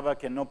burlaba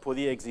que no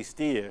podía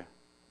existir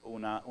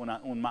una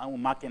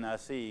máquina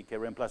así que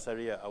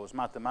reemplazaría a los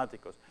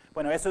matemáticos.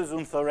 Bueno, eso es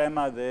un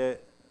teorema de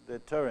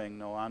Turing,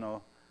 no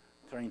año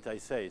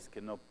 36,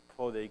 que no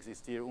puede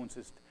existir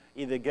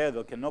y de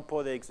Gödel, que no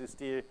puede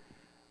existir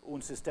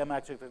un sistema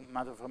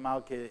axiomático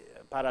formal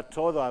que para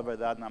toda la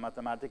verdad en la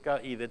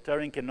matemática, y de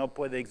Turing que no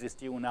puede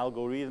existir un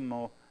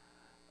algoritmo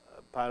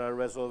para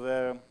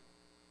resolver,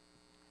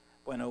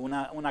 bueno,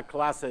 una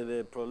clase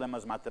de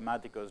problemas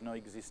matemáticos. No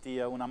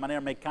existía una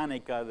manera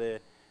mecánica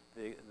de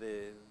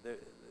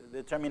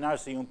determinar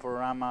si un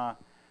programa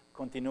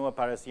continúa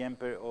para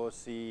siempre o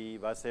si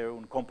va a ser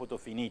un cómputo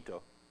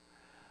finito.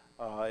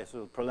 Es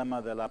el problema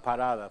de la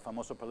parada, el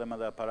famoso problema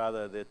de la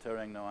parada de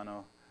Turing, no,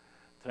 año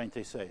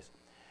 36.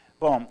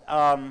 Bueno,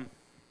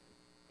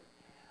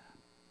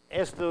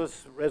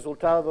 estos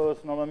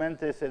resultados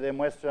normalmente se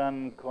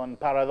demuestran con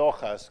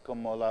paradojas,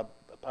 como la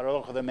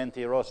paradoja de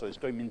mentiroso,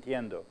 estoy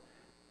mintiendo.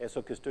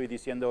 Eso que estoy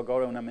diciendo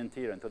ahora es una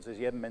mentira. Entonces,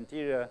 si es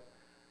mentira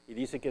y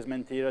dice que es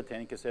mentira,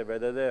 tiene que ser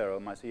verdadero.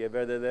 Mas si es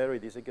verdadero y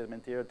dice que es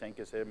mentira, tiene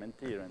que ser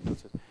mentira.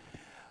 Entonces,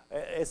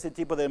 ese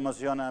tipo de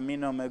emoción a mí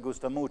no me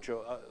gusta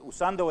mucho.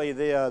 Usando la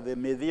idea de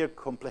medir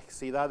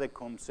complejidad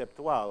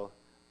conceptual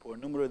por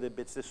número de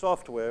bits de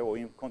software o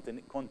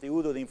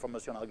contenido de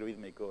información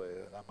algorítmico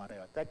de la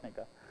manera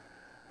técnica,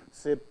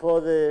 se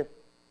puede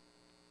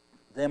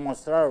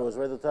demostrar los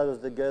resultados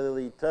de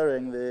Gödel y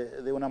Turing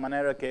de una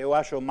manera que yo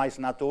acho más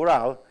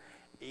natural,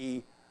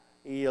 y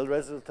el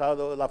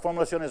resultado, la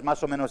formulación es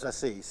más o menos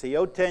así. Si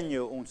yo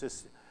tengo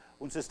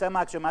un sistema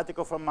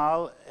axiomático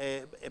formal,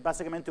 es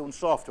básicamente un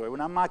software,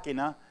 una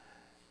máquina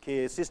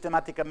que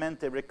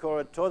sistemáticamente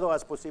recorre todas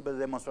las posibles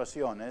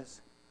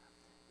demostraciones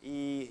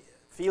y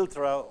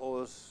filtra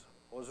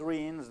los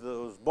rings,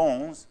 los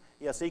bons,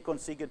 y así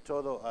consigue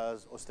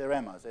todos los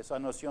teoremas. Esa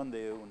noción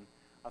de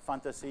la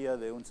fantasía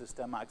de un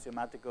sistema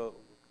axiomático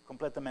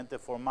completamente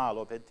formal,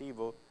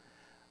 objetivo,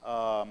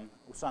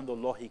 usando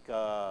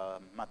lógica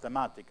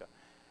matemática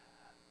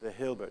de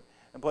Hilbert.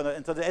 Bueno,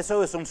 entonces,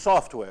 eso es un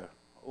software.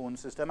 Un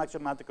sistema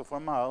axiomático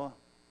formal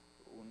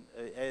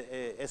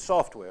es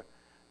software.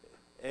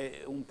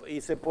 Y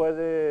se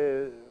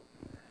puede,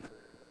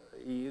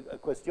 y la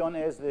cuestión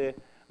es de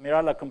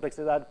mirar la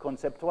complejidad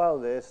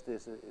conceptual de este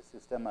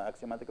sistema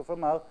axiomático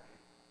formal.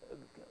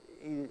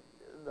 Y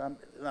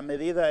la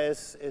medida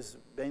es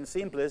bien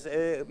simple, es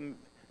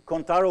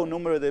contar el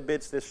número de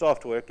bits de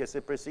software que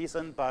se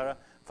precisan para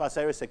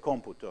hacer ese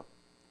cómputo.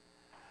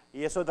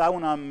 Y eso da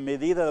una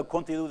medida del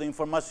contenido de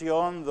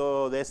información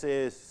de esa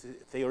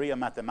teoría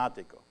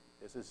matemática,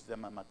 ese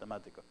sistema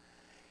matemático.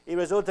 Y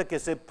resulta que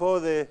se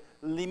puede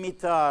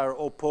limitar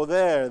el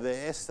poder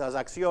de estas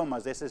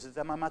axiomas, de ese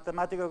sistema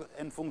matemático,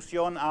 en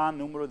función al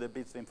número de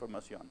bits de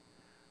información.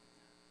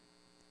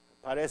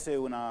 Parece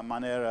una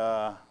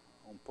manera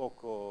un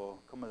poco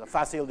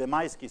fácil de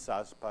más,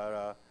 quizás,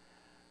 para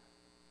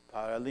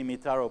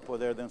limitar el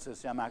poder de un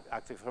sistema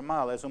axiomático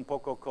formal. Es un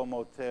poco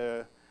como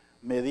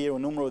medir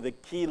un número de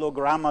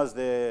kilogramos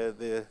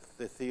de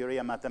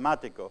teoría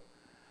matemática.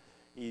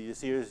 Y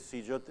decir,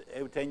 si yo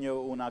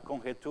tengo una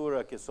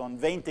conjetura que son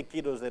 20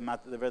 kilos de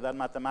verdad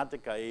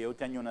matemática y yo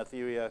tengo una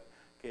teoría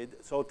que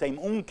solo tiene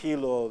 1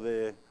 kilo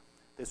de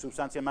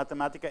sustancia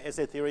matemática,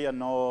 esa teoría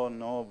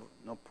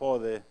no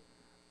puede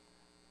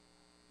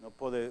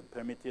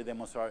permitir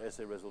demostrar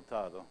ese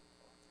resultado.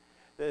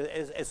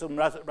 Es un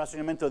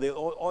razonamiento de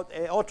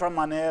otra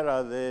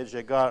manera de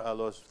llegar a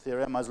los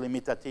teoremas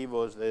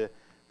limitativos de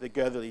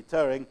Gödel y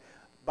Turing,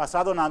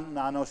 basado en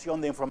la noción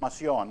de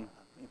información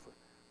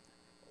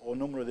o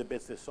número de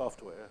bits de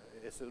software.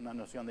 Es una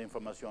noción de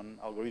información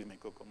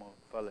algorítmica, como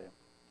falei.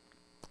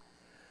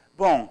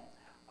 Bueno,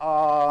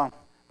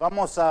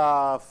 vamos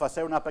a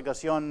hacer una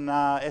aplicación,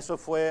 eso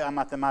fue a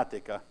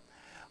matemática.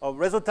 El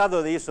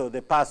resultado de eso,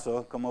 de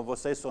paso, como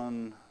ustedes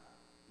son,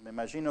 me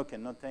imagino que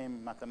no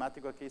tienen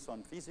matemático aquí,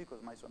 son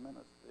físicos más o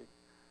menos. ¿Sí?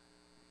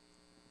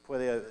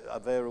 Puede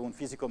haber un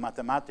físico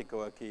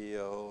matemático aquí.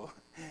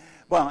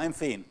 Bueno, en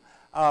fin.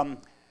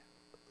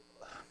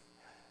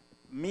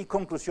 mi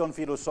conclusión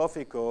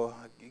filosófica,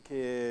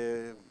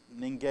 que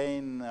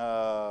ninguém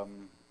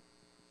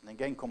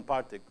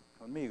comparte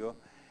conmigo,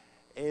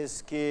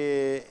 es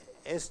que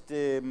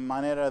esta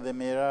manera de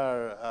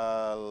mirar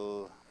a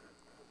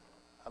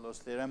los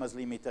teoremas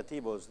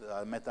limitativos de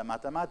la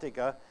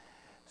matemática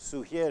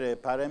sugiere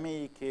para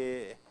mí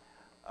que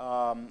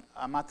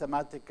a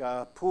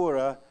matemática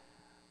pura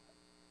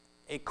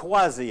es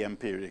cuasi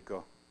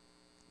empírico.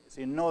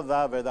 Si no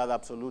da verdad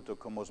absoluta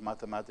como los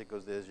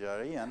matemáticos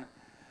desearían,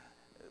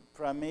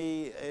 para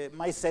mí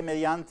más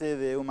semejante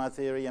de una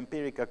teoría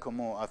empírica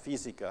como a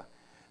física.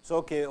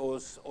 So que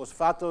os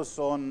fatos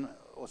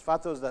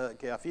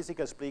que a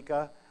física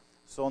explica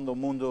son del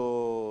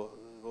mundo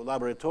del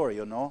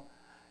laboratorio, ¿no?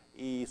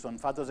 Y son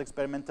fatos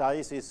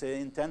experimentales y se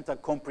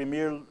intenta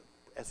comprimir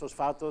esos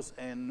fatos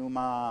en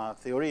una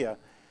teoría.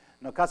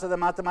 En el caso de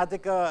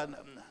matemática,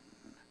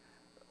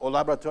 o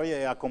laboratorio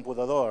y a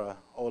computadora,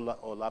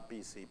 o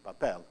lápiz y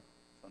papel.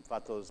 Son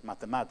fatos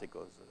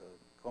matemáticos,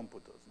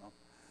 cómputos, ¿no?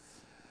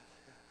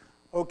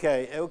 Ok,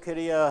 eu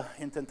queria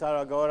tentar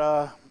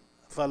agora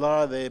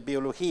falar de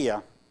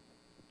biologia.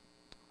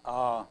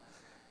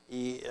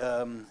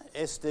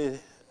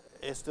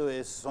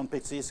 São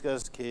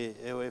pesquisas que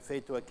eu he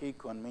feito aqui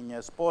com minha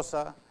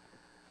esposa,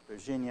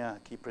 Virginia,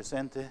 aqui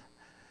presente.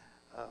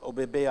 O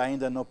bebê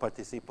ainda não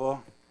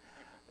participou.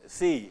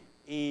 Sim,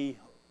 e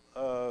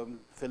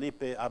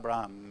Felipe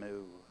Abraham,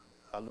 meu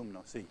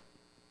aluno, sim.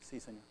 Sim,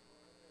 senhor.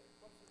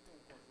 Quando você tem um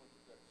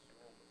conjunto de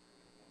axiomas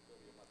com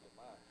teoria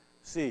matemática,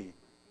 sim.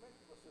 como é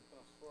que você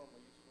transforma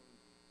isso em...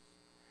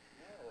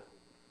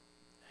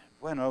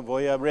 Bueno,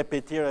 voy a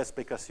repetir la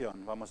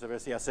explicación. Vamos a ver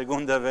si a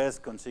segunda vez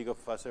consigo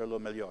hacerlo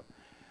mejor.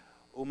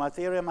 Una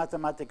materia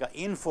matemática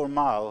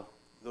informal,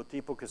 do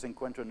tipo que se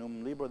encuentra en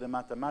un libro de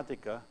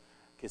matemática,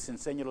 que se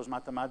enseña a los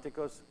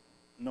matemáticos,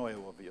 no es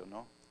obvio,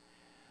 ¿no?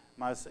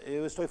 Mas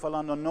yo estoy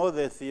hablando no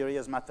de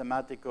teorías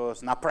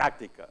matemáticas na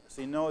práctica,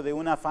 sino de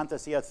una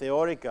fantasía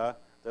teórica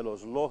de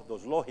los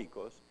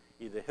lógicos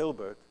y de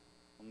Hilbert,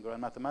 un gran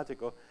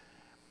matemático,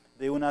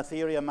 de una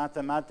teoría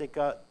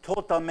matemática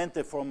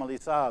totalmente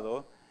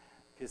formalizada,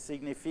 que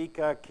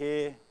significa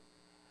que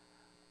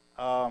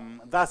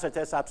da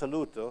certeza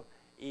absoluta,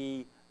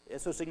 y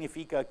eso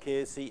significa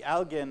que si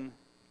alguien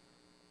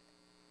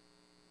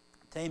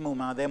tiene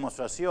una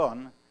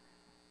demostración,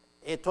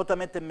 es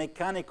totalmente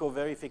mecánico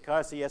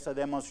verificar si esa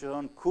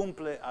demostración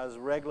cumple las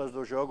reglas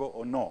del juego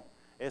o no.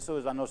 Eso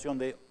es la noción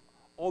de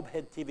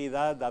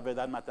objetividad de la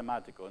verdad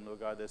matemática, en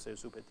lugar de ser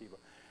subjetivo.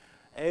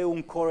 Es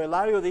un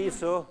corolario de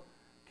eso,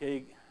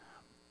 que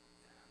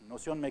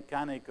noción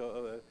mecánica,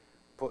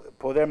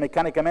 poder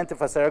mecánicamente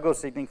hacer algo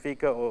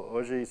significa,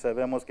 hoy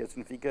sabemos que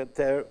significa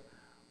tener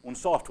un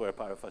software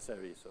para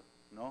hacer eso,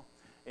 ¿no?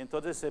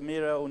 Entonces se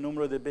mira un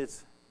número de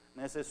bits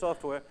en ese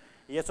software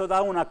y eso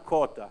da una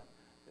cota.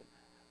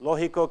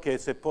 Lógico que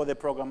se puede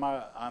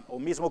programar el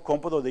mismo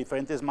cómputo de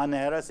diferentes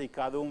maneras y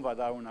cada uno va a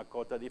dar una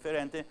cota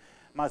diferente,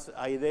 mas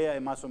la idea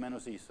es más o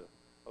menos eso,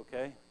 ¿ok?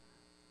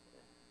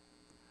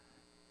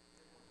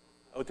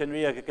 O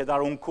tendría que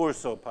dar un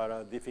curso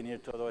para definir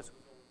todo eso.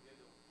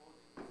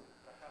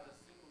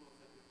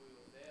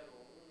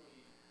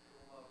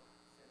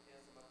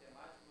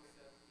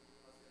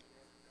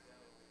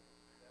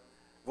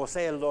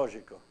 Você é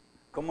lógico.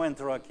 Como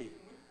entrou aqui?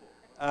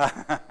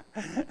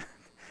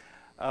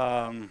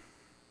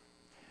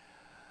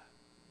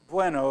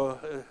 Bueno,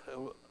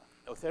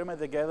 o teorema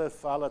de Gödel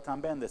fala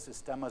também de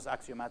sistemas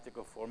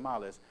axiomáticos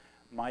formais,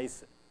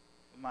 mas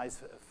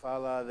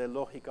fala de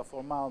lógica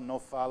formal, não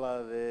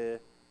fala de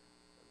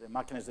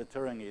máquinas de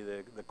Turing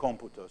e de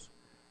cómputos.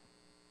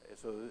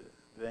 Isso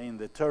vem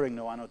de Turing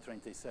no ano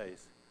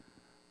 36.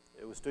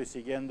 Eu estou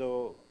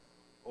seguindo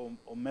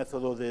o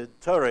método de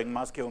Turing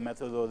más que o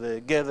método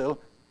de Gödel,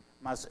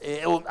 mas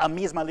é a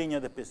mesma linha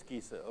de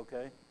pesquisa,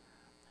 ok?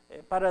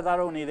 Para dar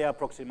uma ideia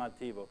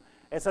aproximativa.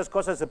 Essas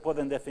coisas se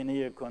podem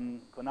definir com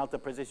alta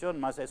precisão,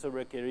 mas isso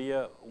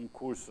requeria um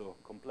curso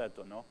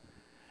completo, não?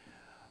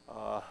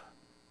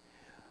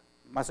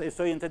 Mas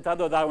estou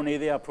tentando dar uma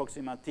ideia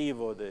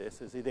aproximativa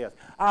dessas ideias.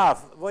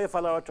 Vou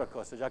falar outra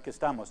coisa, já que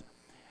estamos.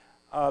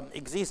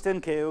 Existem,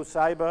 que eu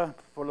saiba,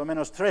 por lo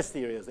menos 3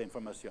 teorias de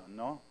informação,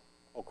 não?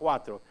 O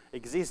 4.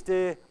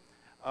 Existe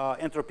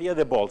entropia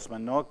de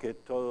Boltzmann, ¿no? Que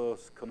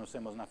todos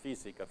conocemos na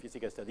física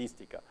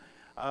estadística.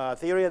 A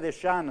teoria de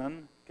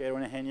Shannon, que era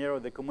un ingeniero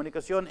de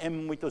comunicación, es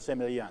muy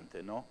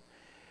semelhante, ¿no?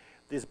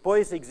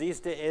 Después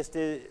existe esta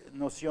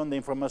noción de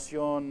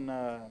información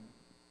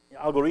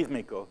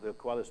algorítmica, del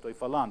cual estoy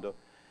hablando,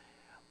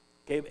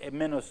 que es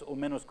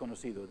menos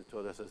conocido de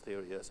todas esas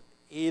teorías.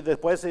 Y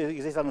después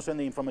existe la noción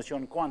de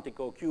información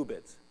cuántica o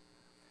qubits.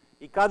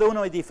 Y cada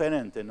uno es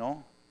diferente,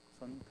 ¿no?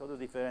 Son todos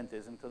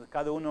diferentes, entonces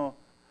cada uno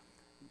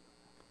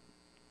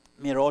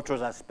mira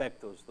otros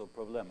aspectos del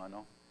problema,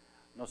 ¿no?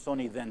 No son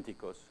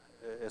idénticos.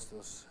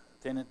 Estos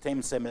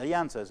tienen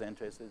semejanzas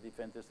entre estas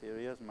diferentes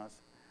teorías,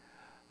 mas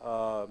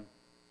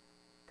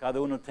cada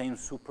uno tiene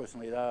su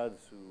personalidad,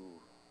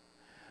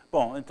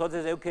 Bom,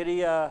 entonces eu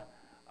queria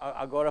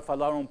agora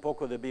falar um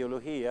pouco de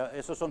biologia.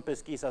 Essas são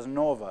pesquisas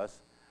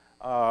novas.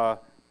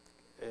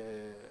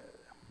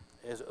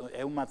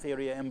 É uma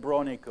teoria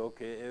embrônica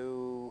que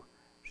eu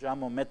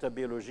chamo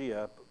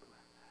metabiologia.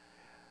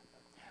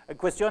 A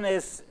questão é,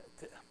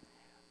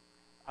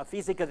 a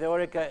física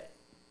teórica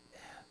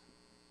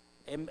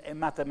é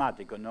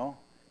matemática, não?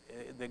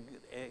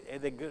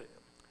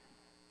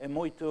 É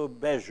muito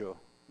beijo,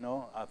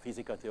 não? A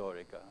física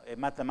teórica. É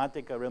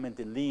matemática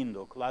realmente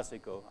lindo,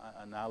 clássico,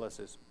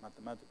 análise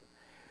matemática.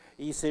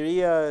 E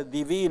seria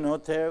divino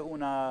ter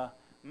uma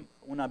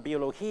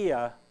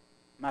biologia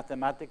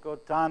matemática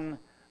tão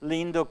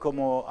lindo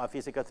como a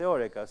física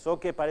teórica. Só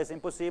que parece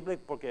impossível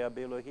porque a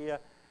biologia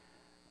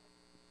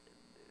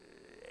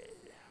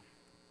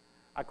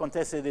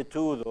acontece de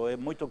tudo, é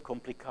muito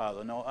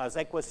complicado, não? As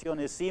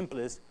equações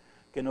simples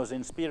que nos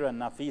inspiram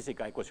na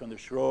física, a equação de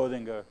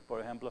Schrödinger, por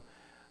exemplo,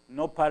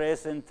 não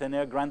parecem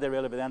ter grande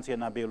relevância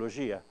na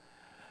biologia.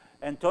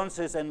 Então,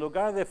 em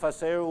lugar de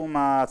fazer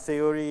uma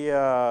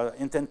teoria,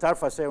 tentar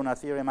fazer uma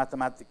teoria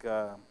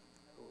matemática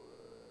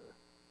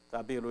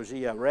da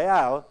biologia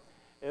real,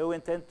 eu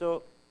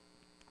intento,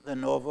 de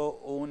novo,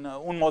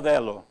 um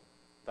modelo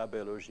da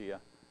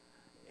biologia.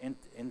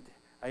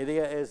 A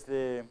ideia é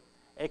de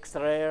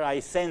extrair a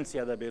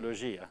essência da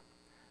biologia.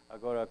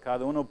 Agora,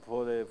 cada um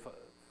pode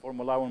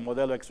formular um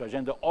modelo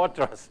extraindo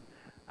outros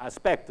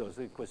aspectos,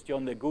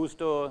 questão de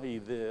gosto e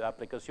de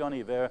aplicação,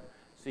 e ver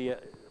se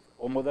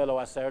o modelo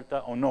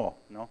acerta ou não,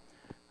 não?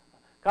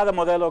 Cada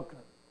modelo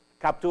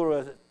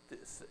captura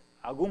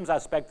alguns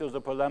aspectos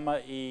do problema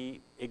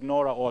e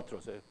ignora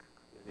outros.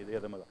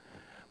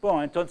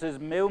 Bom, então,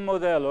 meu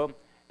modelo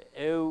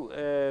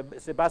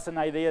se basa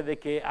na ideia de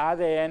que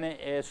ADN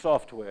é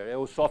software, é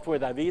o software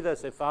da vida,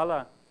 se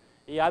fala,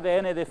 e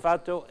ADN, de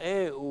fato,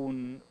 é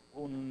um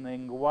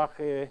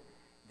linguagem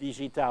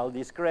digital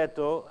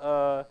discreto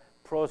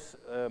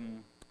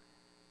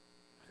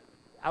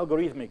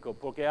algorítmico,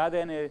 porque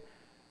ADN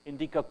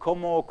indica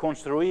como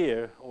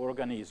construir o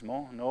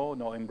organismo,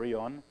 no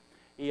embrión,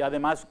 y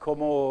además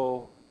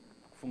cómo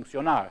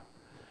funcionar.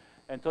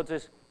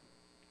 Entonces,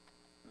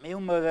 mi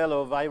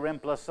modelo va a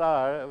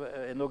reemplazar,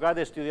 en lugar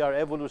de estudiar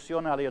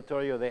evolución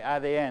aleatoria de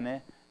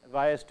ADN,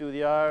 va a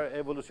estudiar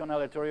evolución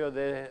aleatoria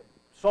de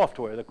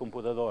software de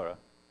computadora.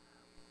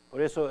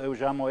 Por eso eu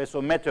llamo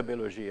eso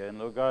metabiologia, en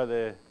lugar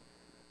de,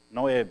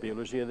 no é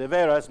biologia de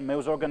veras,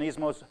 meus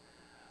organismos,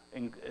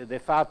 de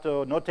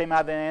fato, não tem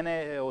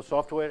ADN, o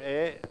software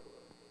é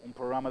um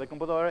programa de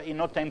computadora e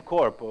não tem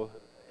corpo.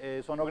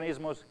 São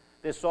organismos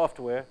de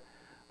software,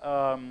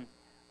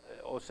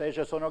 ou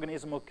seja, são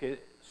organismos que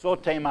só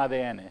têm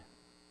ADN.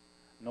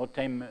 Não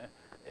tem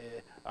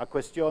a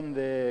questão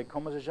de,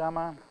 como se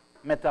chama?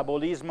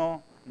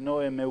 Metabolismo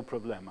não é meu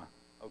problema,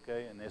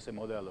 ok? Nesse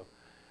modelo.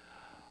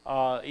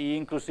 E,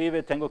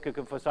 inclusive, tenho que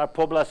confessar,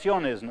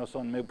 populações não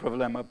são meu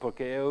problema,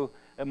 porque eu,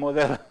 o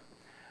modelo,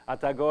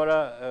 até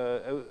agora,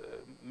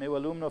 meu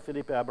aluno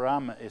Felipe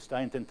Abraham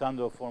está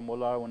tentando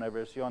formular uma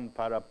versão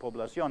para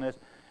populações,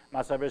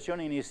 mas a versão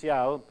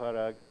inicial,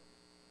 para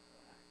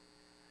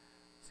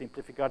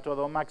simplificar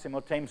todo ao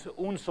máximo, tem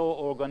um só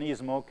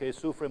organismo que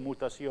sofre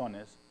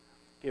mutações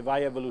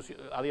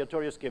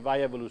aleatórias que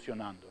vai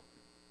evolucionando.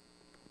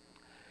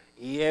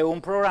 E é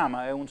um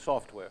programa, é um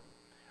software.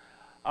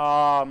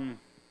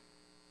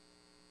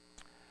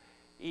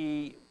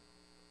 Y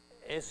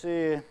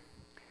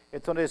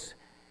entonces,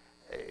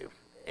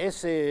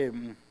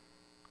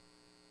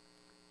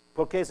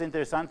 ¿por qué es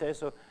interesante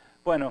eso?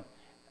 Bueno,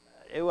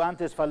 yo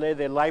antes falei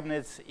de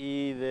Leibniz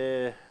y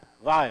de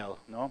Weil,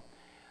 ¿no?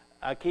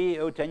 Aquí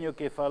yo tengo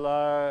que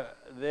falar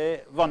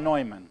de von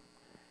Neumann.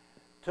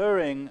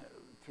 Turing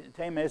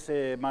tiene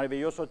ese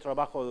maravilloso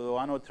trabajo del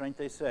año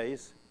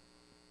 36,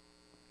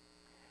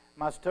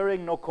 mas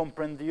Turing no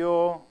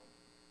comprendió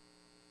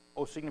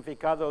o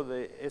significado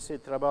de esse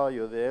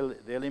trabalho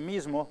dele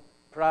mesmo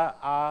para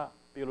a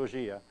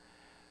biologia.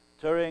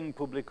 Turing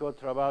publicou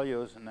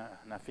trabalhos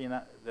na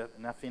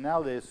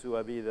final de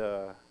sua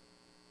vida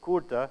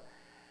curta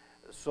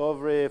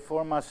sobre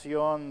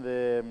formação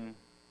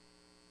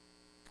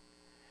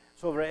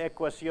sobre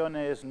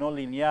equações não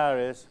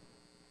lineares,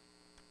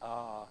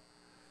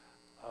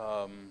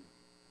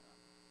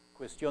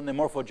 questão de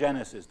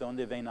morfogênese, de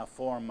onde vem a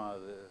forma,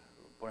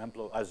 por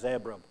exemplo, a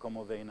zebra,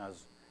 como vem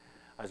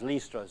as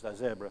listras da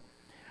zebra.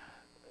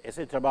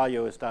 Esse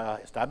trabalho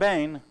está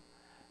bem,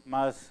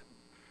 mas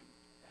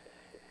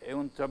é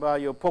um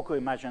trabalho pouco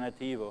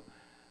imaginativo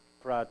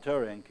para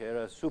Turing, que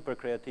era super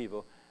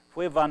criativo.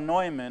 Foi von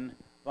Neumann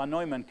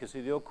que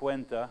se deu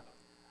conta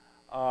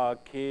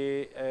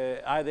que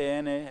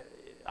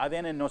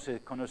ADN não se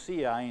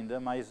conhecia ainda,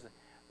 mas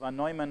von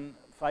Neumann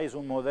faz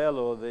um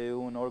modelo de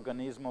um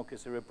organismo que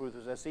se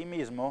reproduz a si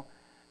mesmo,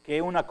 que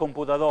é uma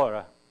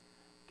computadora,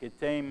 que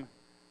tem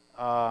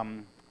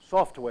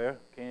software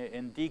que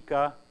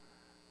indica,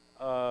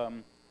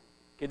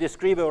 que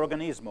descreve o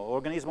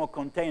organismo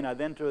contém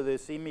dentro de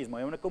si mesmo.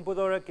 É uma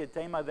computadora que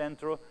tem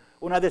dentro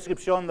uma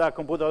descrição da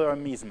computadora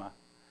mesma.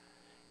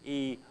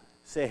 E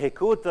se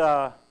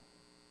executa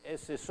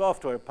esse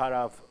software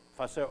para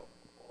fazer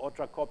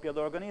outra cópia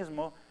do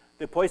organismo,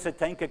 depois se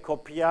tem que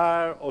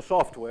copiar o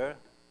software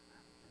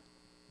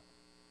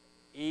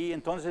y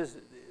entonces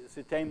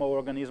se tiene un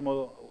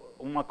organismo,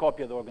 una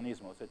copia del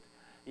organismo.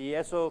 Y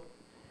eso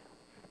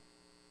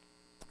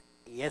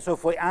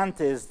fue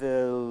antes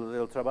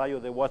del trabajo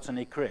de Watson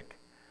y Crick.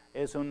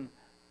 Es un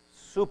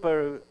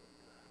súper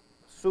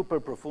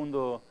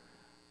profundo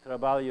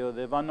trabajo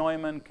de Van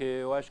Neumann, que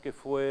yo acho que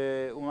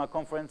fue una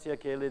conferencia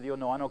que él dio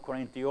en el año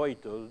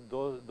 48,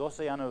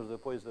 12 años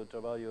después del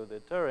trabajo de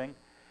Turing,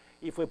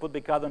 y fue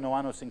publicado en el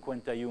año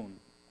 51.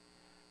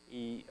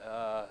 Y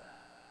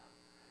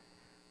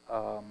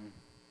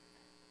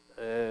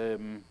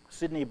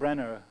Sidney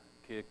Brenner,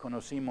 que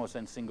conocimos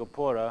en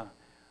Singapur,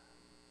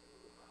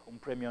 un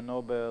premio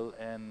Nobel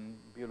en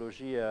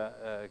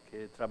biología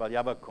que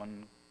trabajaba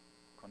con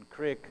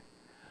Crick,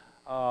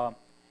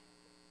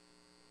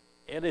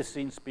 él se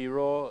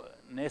inspiró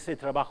en ese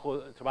trabajo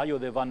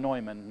de Van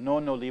Neumann, no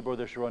en el libro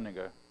de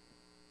Schrödinger,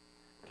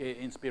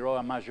 que inspiró a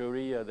la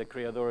mayoría de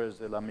creadores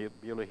de la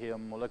biología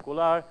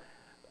molecular.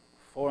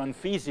 Fueron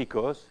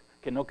físicos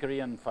que no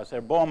querían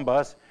hacer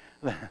bombas,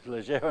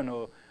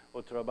 leyeron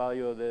el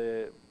trabajo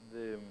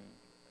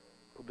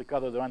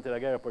publicado durante la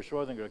guerra por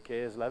Schrödinger,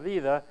 que es la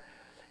vida,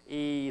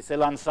 y se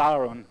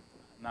lanzaron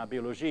en la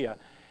biología.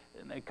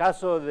 En el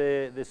caso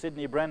de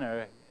Sidney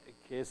Brenner,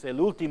 que es el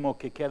último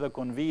que queda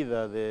con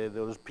vida de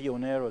los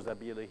pioneros de la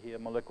biología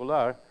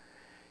molecular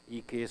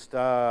y que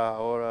está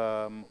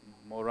ahora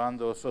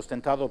morando,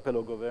 sustentado por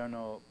el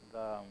gobierno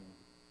de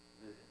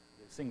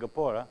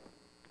Singapur.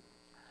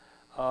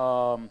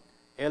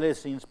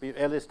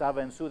 Él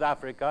estaba en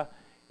Sudáfrica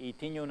y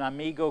tenía un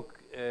amigo,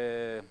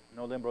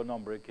 no lembro el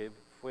nombre, que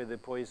fue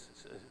después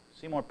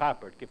Seymour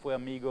Papert, que fue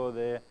amigo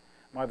de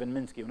Marvin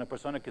Minsky, una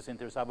persona que se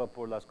interesaba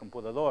por las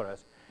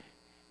computadoras.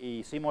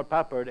 Y Seymour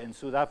Papert en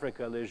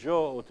Sudáfrica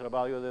leyó el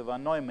trabajo de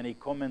Van Neumann y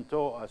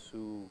comentó a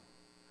su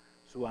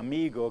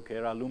amigo, que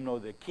era alumno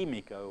de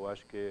química, o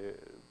acho que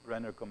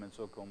Brenner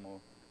comenzó como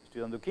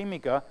estudiando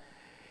química,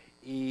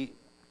 y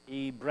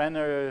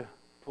Brenner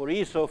por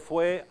eso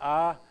fue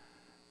a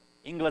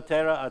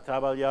Inglaterra a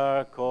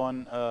trabajar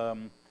con,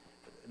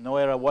 no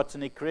era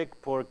Watson y Crick,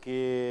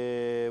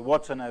 porque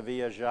Watson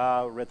había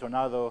ya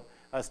retornado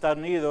a Estados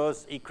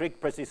Unidos y Crick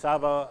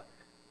precisaba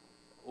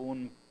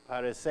un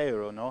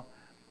parecero, ¿no?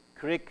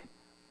 Crick,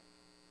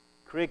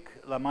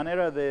 la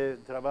manera de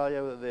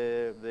trabajo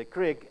de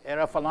Crick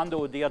era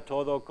hablando el día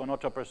todo con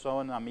otra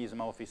persona en la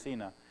misma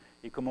oficina.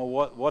 Y como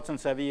Watson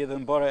se había ido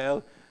embora,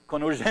 él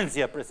con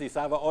urgencia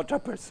precisaba otra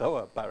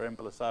persona para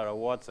reemplazar a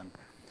Watson.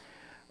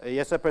 Y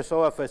esa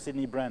persona fue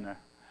Sidney Brenner.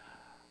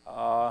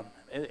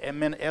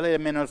 Él es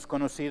menos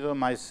conocido,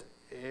 mas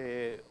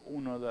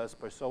una de las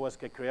personas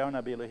que crearon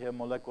la biología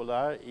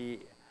molecular,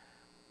 y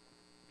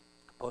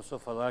posso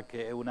falar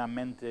que es una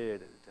mente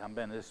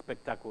también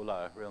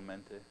espectacular,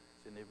 realmente,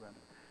 Sidney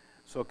Brenner.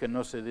 Solo que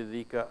no se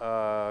dedica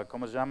a,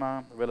 ¿cómo se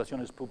llama?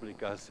 Relaciones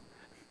públicas.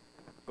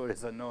 Por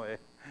eso no es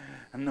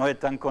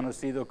tan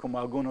conocido como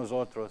algunos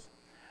otros.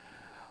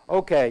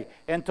 Ok,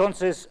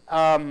 entonces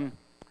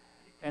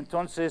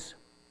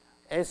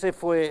ese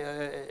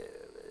fue,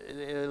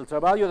 el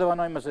trabajo de Van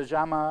Neumann se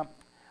llama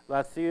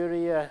la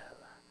teoría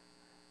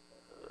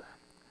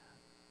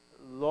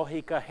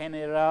lógica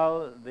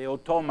general de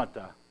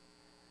autómata.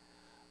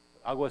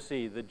 Algo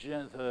así,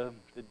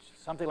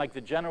 something like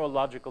the general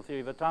logical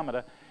theory of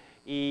automata.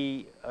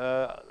 Y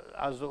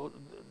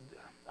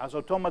as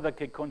autómata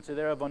que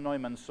considera Van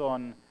Neumann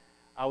son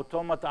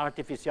autómata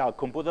artificial,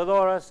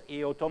 computadoras,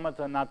 y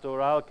autómata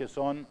natural, que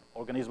son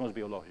organismos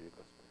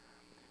biológicos.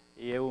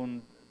 Y es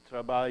un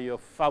trabajo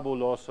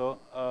fabuloso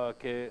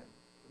que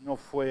no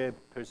fue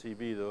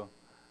percibido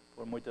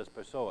por muchas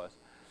personas.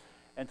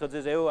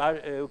 Entonces yo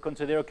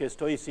considero que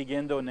estoy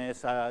siguiendo en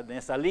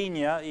esa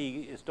línea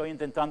y estoy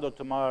intentando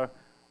tomar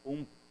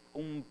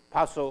un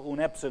paso,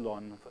 un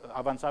epsilon,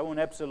 avanzar un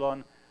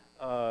epsilon,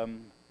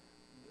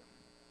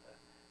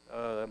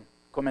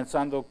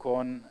 comenzando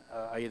con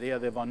la idea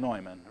de Van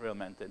Neumann,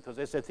 realmente.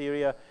 Entonces esa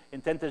teoría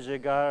intenta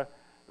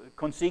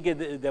consigue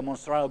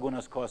demostrar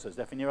algunas cosas,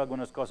 definir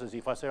algunas cosas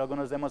y hacer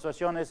algunas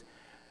demostraciones,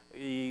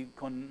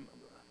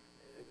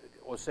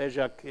 o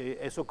sea que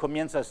eso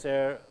comienza a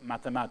ser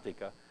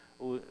matemática.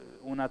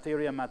 Una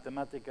teoría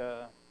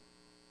matemática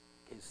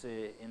que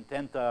se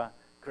intenta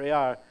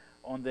crear,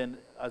 donde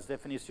las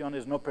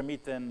definiciones no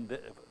permiten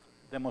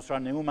demostrar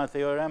ningún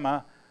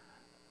teorema,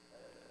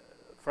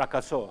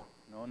 fracasó.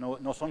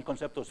 No son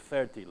conceptos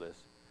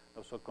fértiles,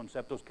 no son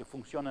conceptos que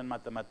funcionan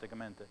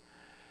matemáticamente.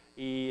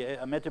 Y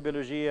la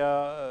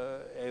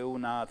metabiología es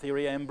una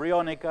teoría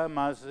embriónica,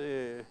 más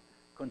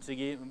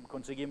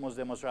conseguimos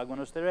demostrar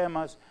algunos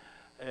teoremas.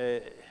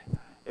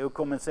 Yo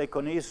comencé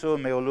con eso,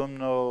 mi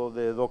alumno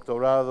de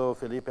doctorado,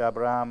 Felipe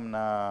Abraham,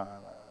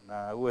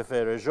 na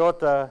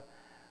UFRJ,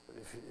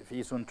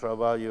 hizo un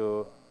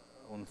trabajo,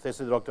 un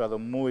tesis de doctorado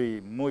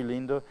muy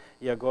lindo,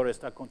 y ahora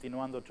está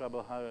continuando a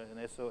trabajar en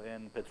eso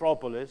en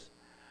Petrópolis,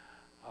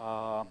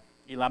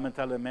 y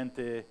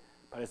lamentablemente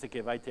parece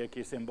que va a tener que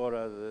irse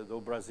embora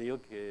do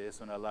Brasil, que es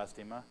una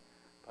lástima,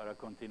 para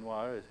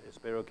continuar.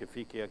 Espero que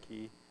fique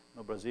aquí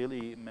en Brasil,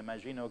 y me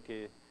imagino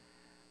que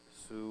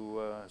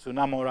su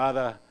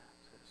namorada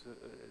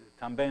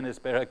também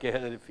espera que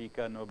ele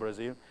fique no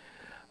Brasil.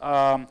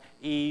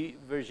 E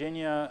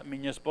Virginia,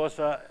 minha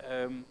esposa,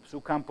 seu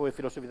campo é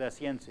filosofia da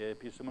ciência,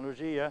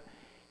 epistemologia,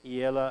 e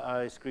ela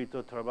ha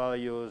escrito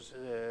trabalhos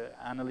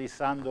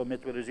analisando a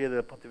metodologia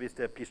do ponto de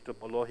vista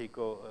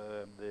epistemológico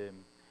de,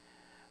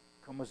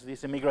 como se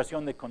diz,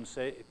 migração de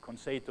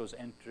conceitos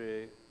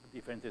entre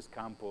diferentes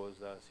campos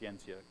da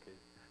ciência, que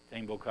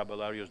tem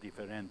vocabulários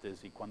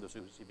diferentes, e quando se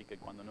justifica e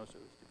quando não se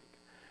justifica.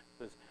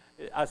 Entonces,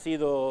 ha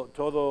sido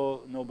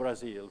todo no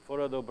Brasil.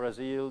 Fora do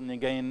Brasil,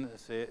 ninguém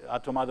ha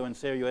tomado em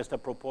sério esta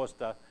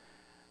proposta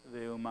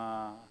de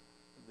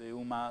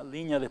uma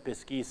linha de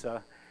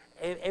pesquisa.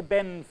 É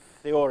bem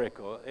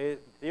teórico, é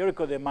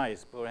teórico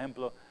demais. Por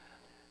exemplo,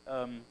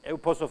 eu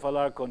posso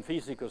falar com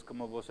físicos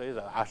como vocês,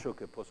 acho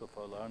que posso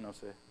falar, não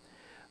sei.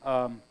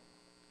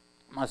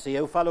 Mas se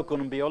eu falo com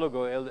um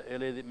biólogo,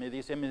 ele me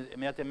diz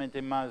imediatamente,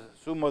 mas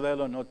seu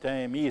modelo não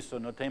tem isso,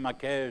 não tem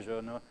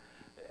aquilo. Não.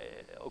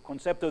 O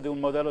conceito de um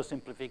modelo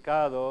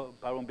simplificado,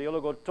 para um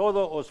biólogo,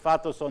 todos os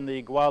fatos são de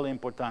igual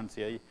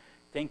importância e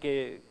tem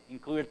que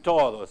incluir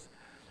todos.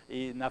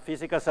 E na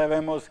física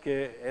sabemos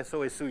que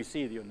isso é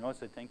suicídio, não?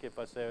 Se tem que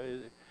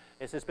fazer,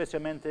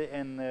 especialmente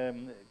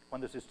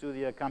quando se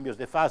estuda cambios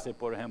de fase,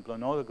 por exemplo,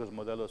 não? Que os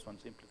modelos são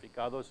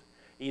simplificados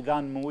e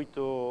dão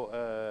muito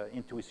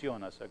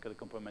intuição acerca do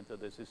comportamento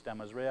de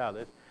sistemas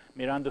reais,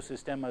 mirando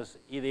sistemas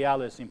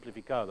ideais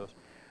simplificados.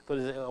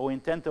 Então, o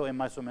intento é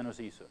mais ou menos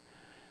isso.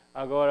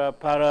 Agora,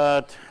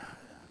 para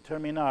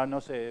terminar, não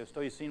sei,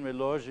 estou sem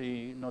relógio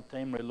e não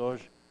tenho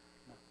relógio.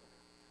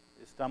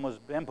 Estamos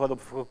bem? Posso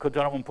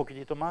continuar um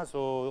pouquinho mais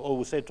ou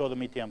usei todo o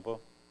meu tempo?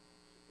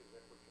 Se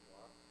quiser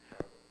continuar.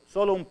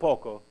 Só um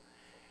pouco,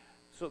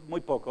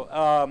 muito pouco.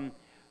 A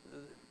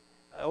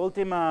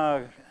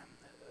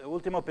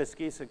última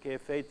pesquisa que é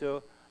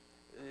feita,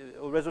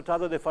 o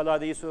resultado de falar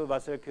disso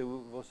vai ser que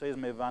vocês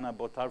me vão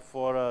botar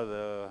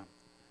fora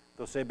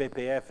do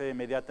CBPF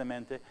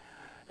imediatamente.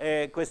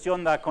 É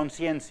questão da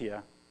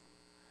consciência.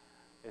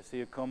 É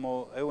dizer,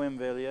 como eu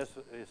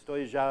envelheço,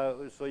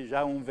 sou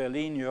já um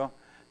velhinho,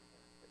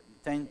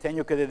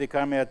 tenho que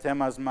dedicar-me a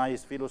temas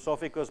mais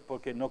filosóficos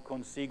porque não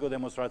consigo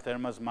demonstrar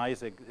temas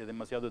mais, é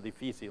demasiado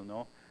difícil,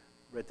 não?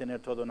 Retener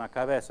tudo na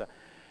cabeça.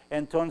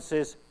 Então,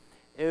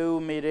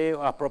 eu mirei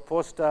a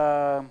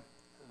proposta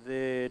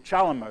de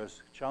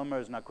Chalmers.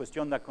 Chalmers, na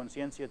questão da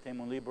consciência, tem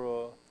um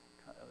livro,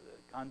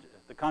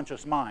 The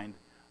Conscious Mind,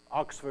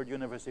 Oxford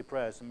University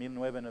Press,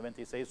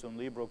 1996, um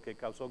livro que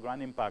causou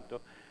grande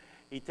impacto.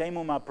 E tem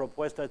uma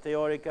proposta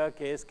teórica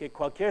que é que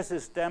qualquer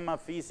sistema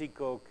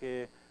físico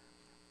que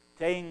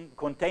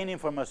contém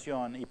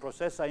informação e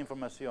processa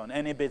informação,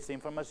 n bits de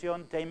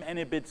informação, tem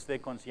n bits de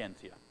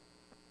consciência.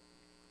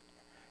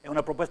 É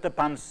uma proposta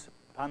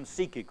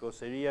panpsíquica,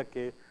 seria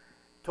que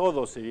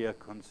todo seria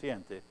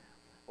consciente.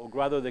 O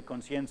grado de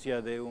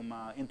consciência de um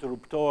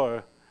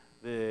interruptor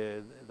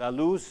da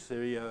luz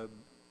seria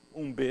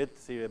 1 bit,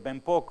 seria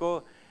bem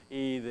pouco,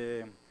 e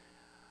de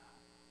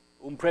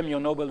um prêmio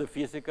Nobel de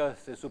Física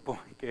se supõe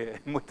que é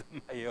muito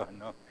maior,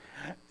 não?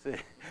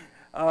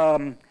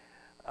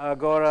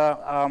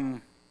 Agora,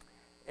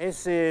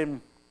 esse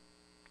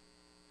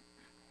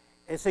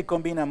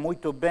combina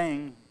muito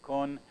bem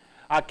com...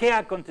 O que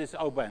acontece?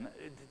 Bem,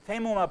 tem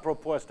uma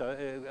proposta,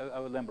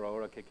 eu lembro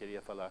agora que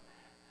queria falar,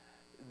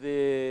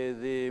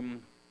 de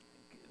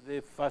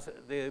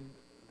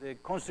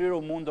construir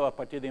o mundo a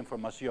partir de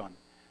informação.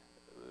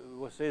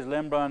 Vocês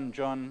lembram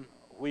John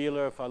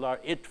Wheeler falar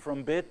it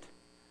from bit?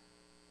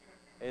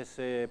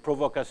 Essa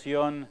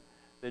provocação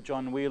de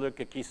John Wheeler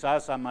que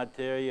quizás a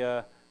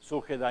matéria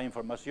surge da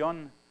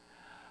informação.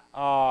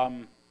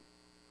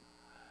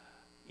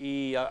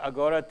 E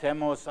agora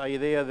temos a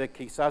ideia de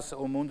que quizás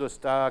o mundo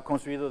está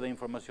construído de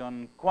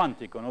informação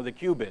quântica, não de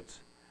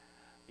qubits.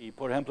 E,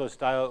 por exemplo,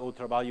 está o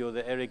trabalho de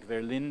Eric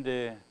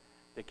Verlinde,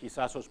 de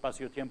quizás o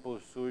espaço-tempo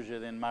surge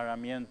de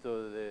enmarramento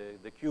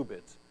de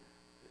qubits,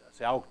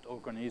 se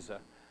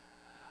auto-organiza.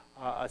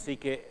 Assim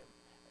que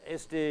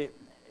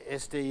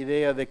esta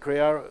ideia de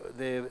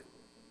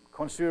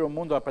construir um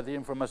mundo a partir de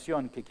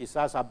informação, que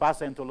quizás a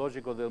base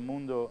ontológica do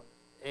mundo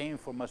é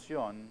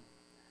informação,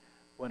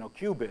 bueno,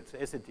 qubits,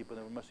 esse tipo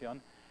de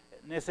informação,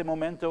 nesse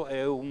momento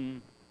é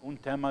um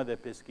tema de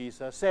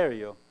pesquisa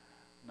sério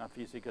na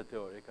física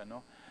teórica,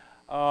 não?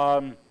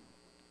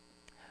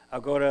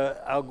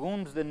 Agora,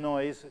 alguns de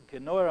nós que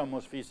não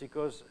éramos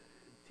físicos,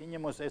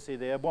 tínhamos essa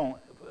ideia. Bom,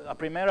 a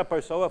primeira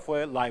pessoa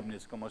foi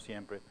Leibniz, como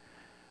sempre.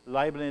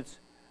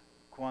 Leibniz,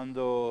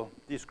 quando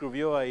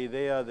descobriu a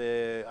ideia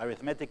de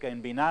aritmética em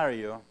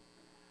binário,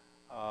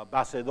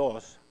 base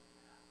 2,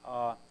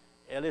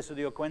 ele se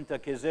deu conta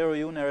que 0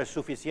 e 1 era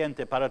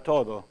suficiente para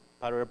todo,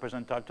 para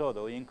representar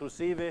todo. E,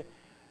 inclusive,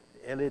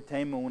 ele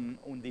tem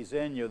um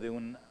desenho de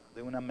um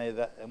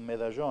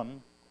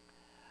medallón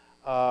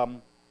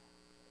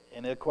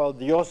en el cual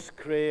Dios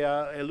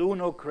crea, el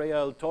uno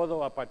crea el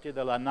todo a partir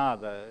de la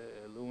nada.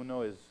 El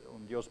uno es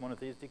un Dios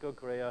monoteístico,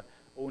 crea el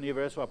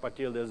universo a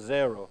partir del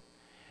cero.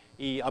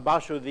 Y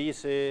abajo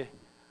dice,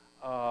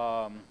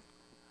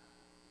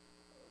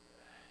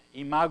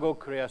 imago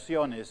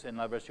creaciones en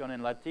la versión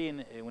en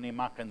latín, una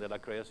imagen de la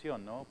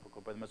creación, ¿no?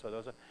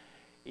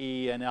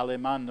 Y en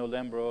alemán, no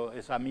lembro,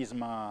 esa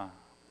misma,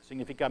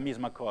 significa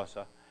misma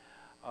cosa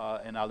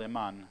en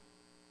alemán.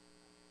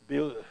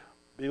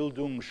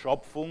 Bildung,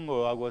 Schöpfung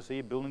o algo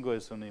así. Bildung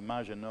es una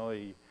imagen, ¿no?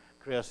 Y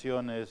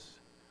creación es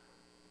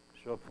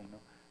Schöpfung, ¿no?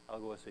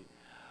 Algo así.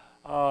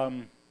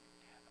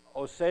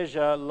 O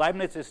sea,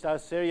 Leibniz está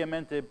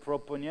seriamente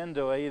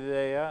proponiendo la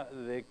idea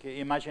de que,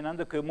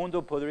 imaginando que el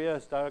mundo podría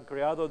estar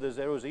creado de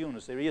ceros y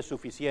unos, sería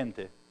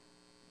suficiente.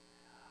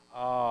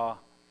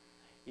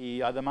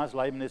 Y además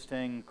Leibniz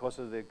tiene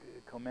cosas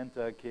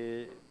comenta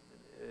que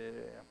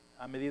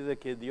a medida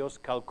que Dios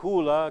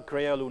calcula,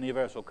 crea el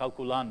universo,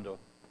 calculando.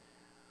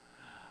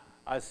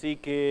 Así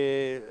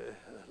que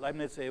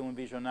Leibniz es un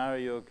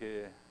visionario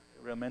que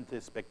realmente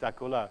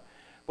espectacular.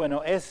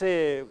 Bueno,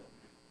 ese...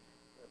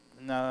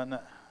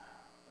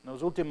 En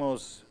los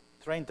últimos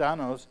 30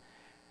 años,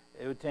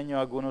 he tenido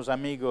algunos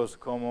amigos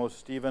como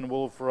Stephen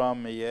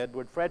Wolfram y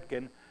Edward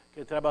Fredkin,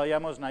 que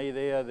trabajamos en la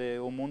idea de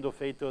un mundo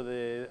feito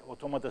de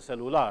autómata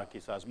celular,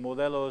 quizás,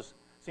 modelos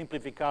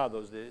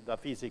simplificados de la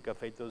física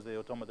feitos de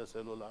autómata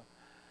celular.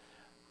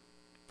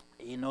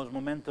 Y en los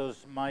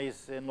momentos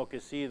más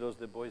enloquecidos,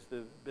 después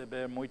de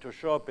beber mucho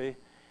chope,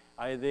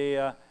 la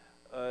idea...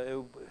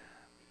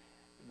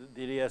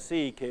 diría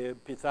así, que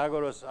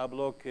Pitágoras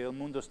habló que el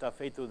mundo está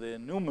feito de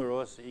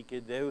números y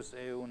que Dios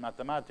es un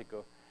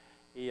matemático.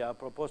 Y a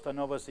propuesta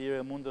nueva sería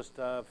el mundo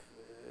está,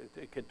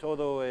 que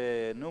todo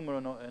es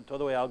número,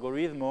 todo es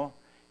algoritmo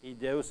y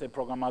Dios es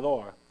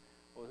programador.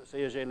 O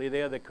sea, es la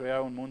idea de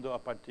crear un mundo a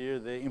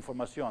partir de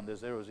información, de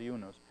ceros y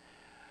unos.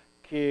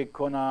 Que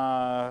con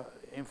la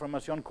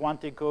información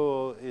cuántica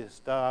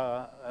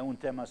está un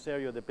tema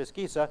serio de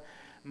pesquisa,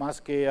 más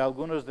que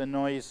algunos de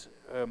nosotros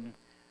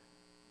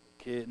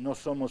que no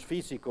somos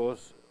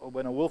físicos, o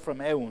bueno, Wolfram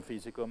es un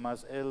físico,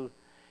 mas él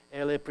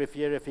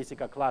prefiere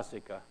física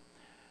clásica.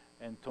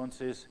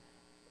 Entonces,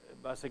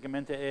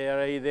 básicamente era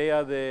la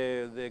idea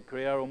de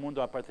crear un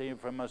mundo a partir de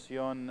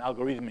información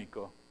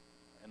algorítmico,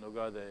 en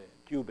lugar de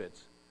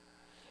qubits.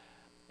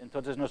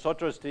 Entonces,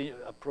 nosotros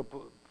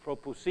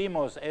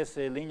propusimos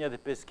esa línea de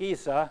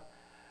pesquisa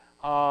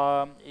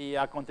y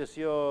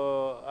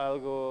aconteció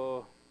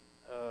algo,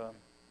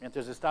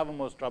 mientras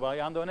estábamos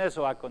trabajando en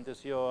eso,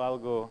 aconteció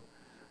algo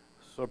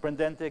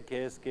sorprendente,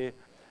 que es que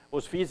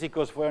los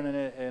físicos fueron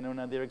en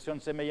una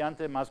dirección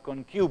semejante, más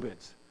con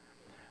qubits.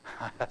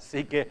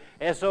 Así que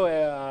eso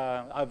es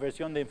la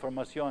versión de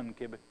información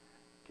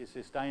que se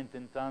está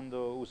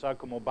intentando usar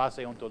como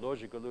base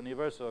ontológica del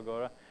universo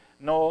ahora,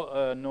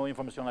 no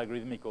información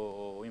algorítmica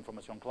o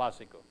información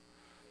clásica.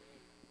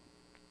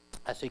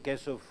 Así que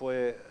eso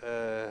fue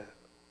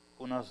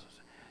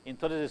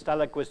Entonces está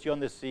la cuestión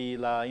de si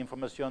la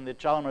información de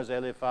Chalmers,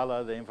 él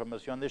habla de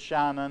información de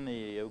Shannon,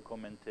 y yo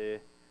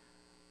comenté,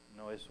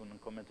 no es un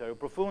comentario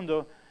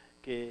profundo,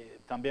 que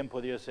también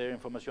podría ser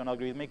información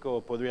algorítmica o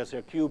podría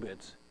ser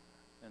qubits.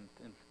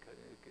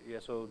 Y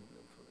eso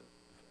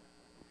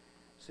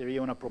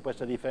sería una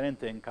propuesta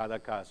diferente en cada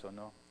caso,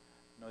 ¿no?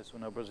 No es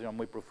una posición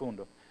muy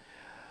profunda.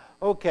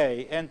 Ok,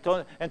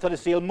 entonces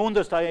si el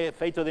mundo está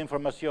feito de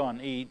información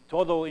y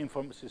todo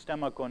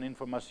sistema con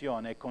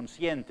información es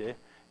consciente,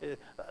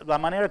 la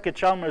manera que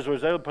Chalmers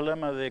resuelve el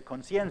problema de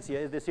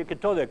conciencia es decir que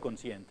todo es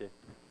consciente.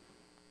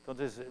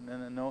 Entonces,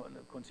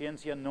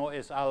 conciencia no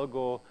es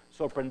algo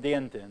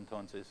sorprendente,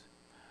 entonces.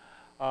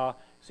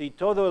 Si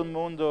el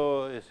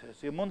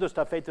mundo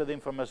está feito de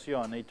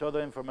información y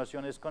toda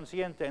información es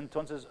consciente,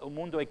 entonces el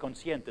mundo es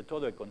consciente,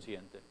 todo es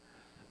consciente.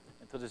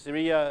 Entonces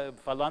sería,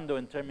 hablando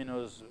en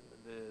términos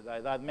de la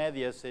Edad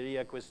Media,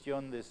 sería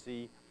cuestión de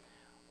si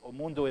el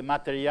mundo es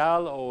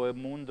material o el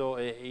mundo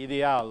es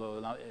ideal,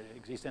 o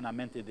existe en la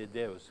mente de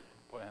Dios,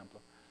 por ejemplo.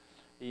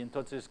 Y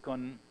entonces,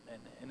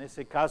 en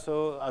ese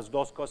caso, las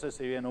dos cosas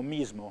serían lo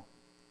mismo,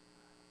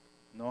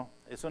 ¿no?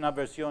 Es una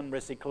versión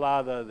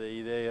reciclada de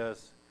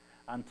ideas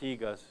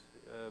antiguas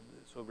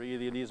sobre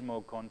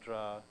idealismo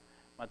contra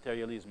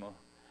materialismo.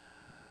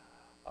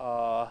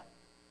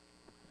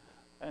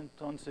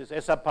 Entonces,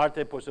 esa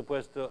parte, por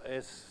supuesto,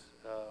 es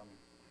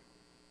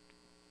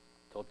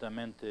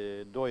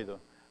totalmente doido.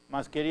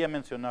 Mas quería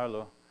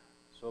mencionarlo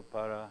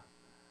para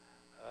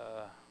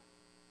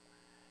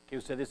que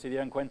ustedes se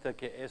dieran cuenta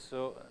que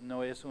eso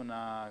no es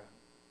una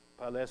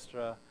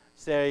palestra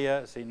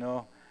seria,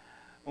 sino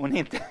un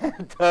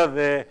intento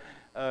de,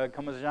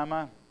 ¿cómo se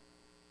llama?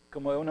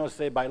 Como uno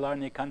sé bailar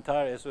ni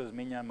cantar, eso es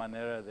mi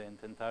manera de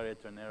intentar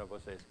entretener a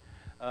vocês.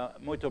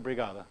 Muito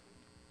obrigado.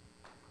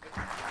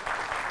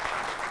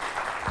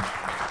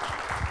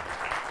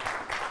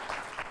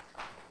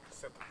 De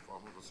certa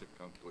forma, você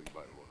cantou e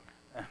bailou.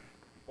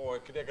 Bom,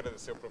 eu queria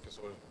agradecer ao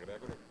professor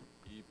Gregory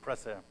e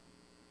Prazer.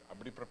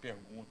 abrir para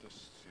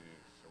perguntas,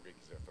 se alguém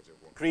quiser fazer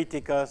alguma.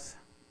 Críticas.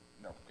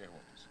 Não,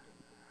 perguntas.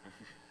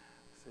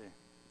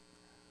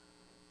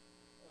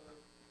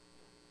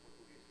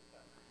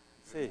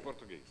 Sim. Em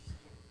português.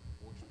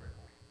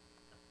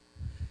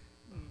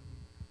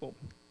 Bom,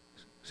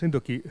 sendo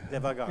aqui...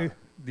 Devagar.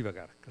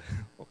 Devagar.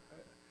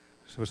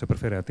 se você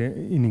prefere até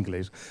em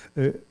inglês.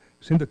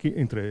 Sendo aqui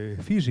entre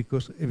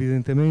físicos,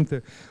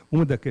 evidentemente,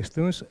 uma das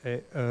questões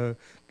é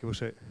que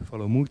você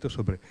falou muito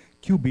sobre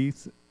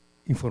qubits,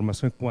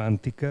 informação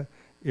quântica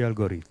e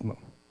algoritmo.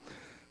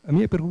 A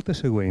minha pergunta é a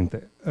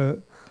seguinte.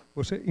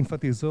 Você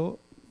enfatizou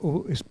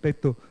o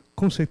aspecto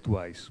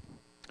conceituais.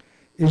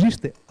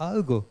 Existe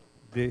algo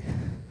de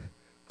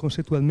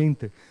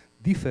conceitualmente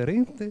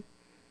diferente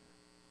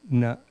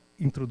na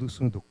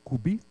introdução do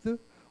qubit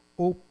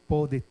ou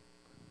pode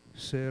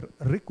ser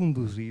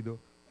reconduzido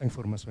à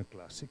informação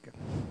clássica?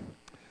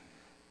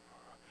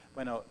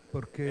 Bueno,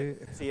 porque,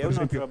 si yo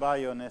no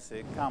trabajo en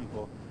ese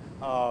campo,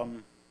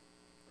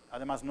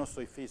 además no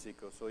soy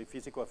físico, soy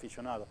físico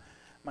aficionado,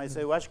 mas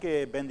eu acho que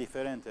é bem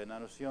diferente. Na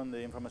noção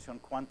de informação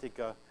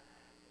quântica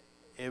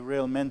é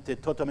realmente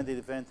totalmente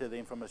diferente da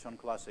informação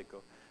clássica,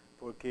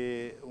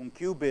 porque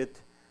qubit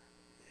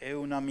é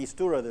uma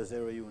mistura de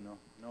 0 e 1. Não?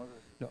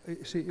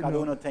 Cada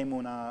um tem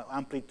uma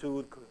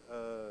amplitude.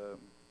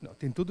 Não,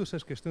 tem todas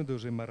essas questões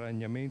dos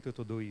emaranhamentos e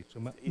tudo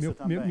isso. Mas isso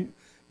também.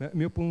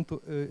 Meu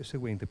ponto é o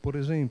seguinte. Por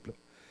exemplo,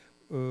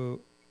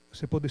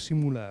 se pode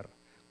simular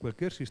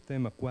qualquer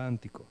sistema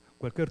quântico,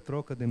 qualquer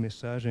troca de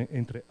mensagem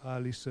entre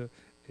Alice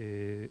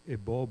e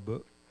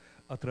Bob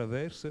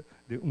através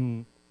de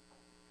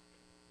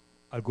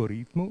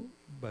algoritmo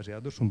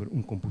baseado sobre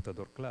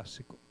computador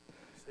clássico.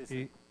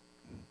 Sim.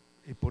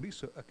 E por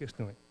isso a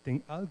questão é,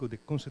 tem algo de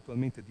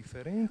conceitualmente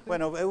diferente?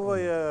 Bueno, eu vou...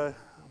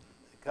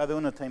 cada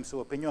um tem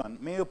sua opinião.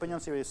 Minha opinião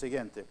seria a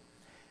seguinte.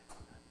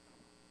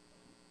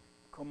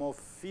 Como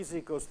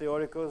físicos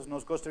teóricos,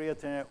 nós gostaríamos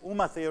de ter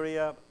uma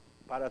teoria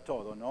para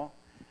todo, não?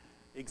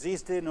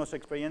 Existe nossa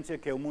experiência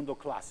que é o mundo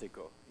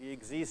clássico e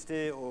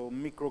existe o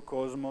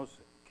microcosmos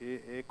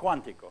que é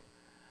quântico.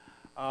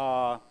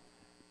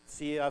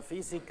 Se a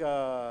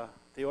física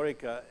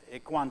teórica é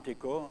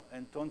quântico,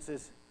 então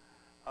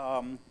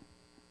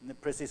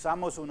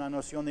precisamos uma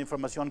noção de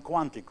informação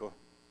quântica,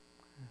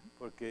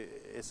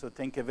 porque isso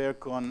tem que ver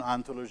com a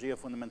ontologia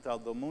fundamental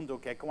do mundo,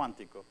 que é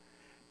quântico.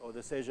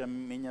 Ou seja,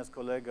 minhas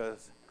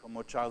colegas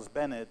como Charles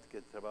Bennett,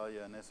 que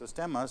trabalha nesses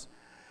temas,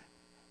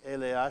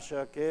 ele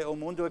acha que o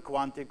mundo é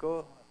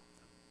quântico.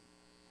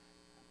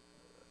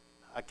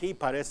 Aqui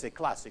parece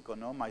clássico,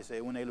 não? Mas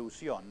é uma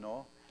ilusão,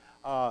 não?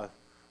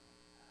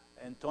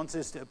 Então,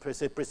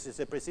 se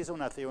precisa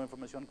uma teoria de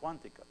informação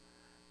quântica.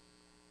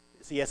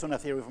 Se é uma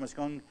teoria de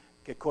informação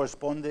que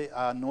corresponde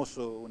ao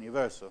nosso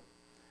universo.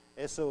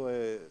 Isso,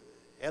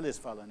 eles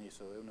falam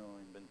isso, eu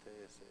não inventei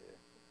isso.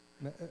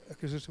 A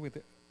questão é a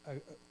seguinte,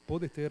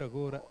 pode ter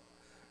agora...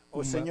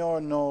 O senhor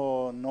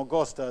não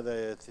gosta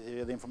da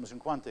teoria da informação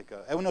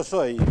quântica? Eu não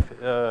sei.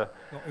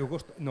 Eu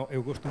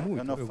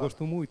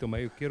gosto muito,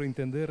 mas eu quero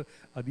entender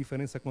a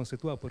diferença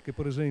conceitual, porque,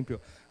 por exemplo,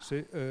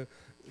 se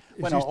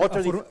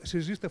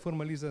existe a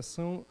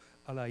formalização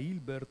à la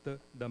Hilbert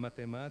da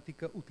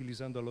matemática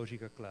utilizando a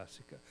lógica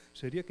clássica,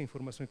 seria que a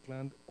informação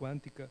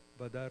quântica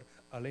vai dar,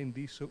 além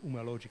disso,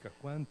 uma lógica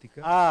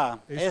quântica?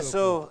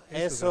 Isso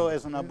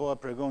é uma boa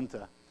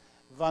pergunta.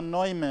 Von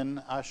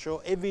Neumann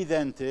achou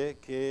evidente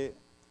que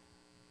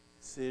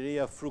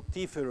seria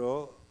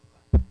fructífero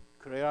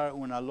criar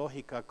uma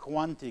lógica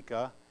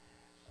quântica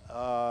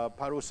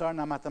para usar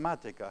na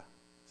matemática,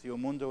 se o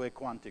mundo é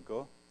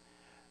quântico,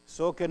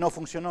 só que não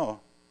funcionou.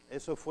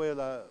 Isso foi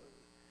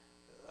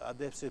a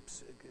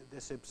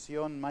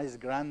decepção mais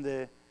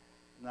grande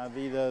na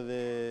vida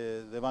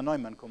de Von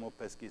Neumann como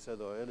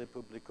pesquisador. Ele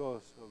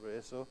publicou sobre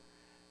isso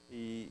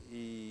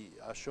e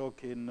achou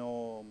que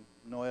não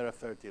era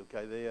fértil, que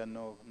a ideia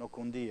não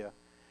cundia.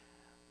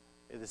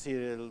 É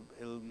decir,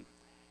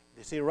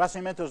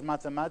 racionamentos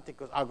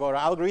matemáticos...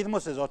 Agora,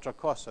 algoritmos é outra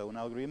coisa. Um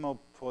algoritmo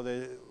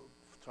pode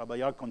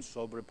trabalhar com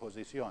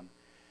sobreposição.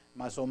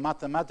 Mas o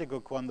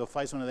matemático, quando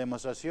faz uma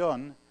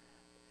demonstração,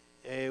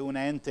 é um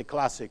ente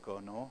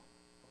clássico, não?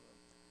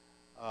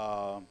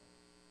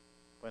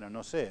 Bueno,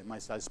 não sei,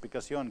 mas a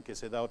explicação que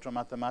se dá a outro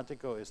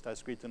matemático está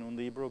escrita em um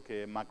livro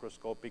que é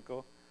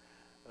macroscópico,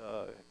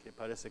 que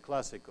parece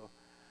clássico.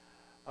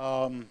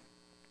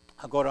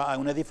 Agora, há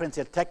uma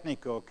diferença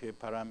técnica que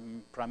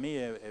para mim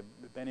é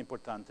bem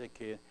importante,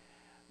 que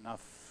na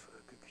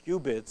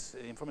qubits,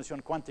 informação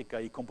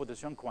quântica e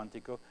computação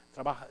quântica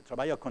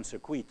trabalha com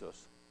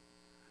circuitos.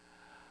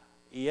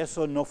 E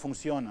isso não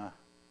funciona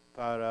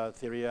para a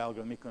teoria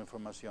algorítmica de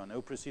informação.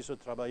 Eu preciso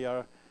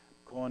trabalhar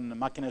com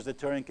máquinas de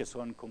Turing, que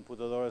são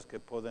computadores que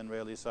podem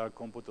realizar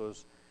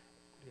cómputos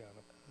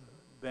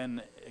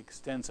bem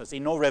extensos e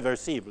não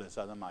reversíveis,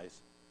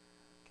 además.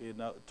 Que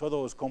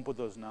todos os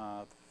cómputos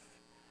na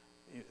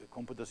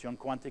computação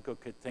quântica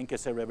que tem que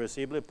ser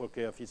reversível,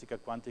 porque a física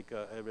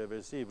quântica é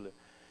reversível.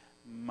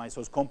 Mas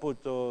os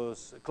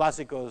cómputos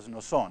clássicos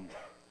não são.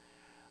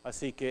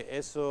 Assim que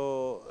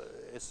isso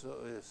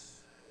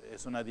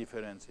é uma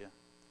diferença.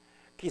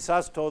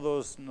 Quizás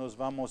todos nos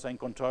vamos a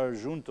encontrar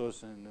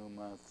juntos em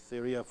uma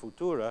teoria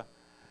futura.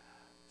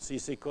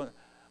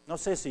 Não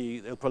sei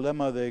se o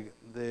problema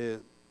de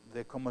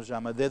como se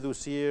chama,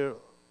 deduzir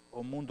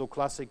o mundo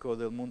clássico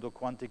do mundo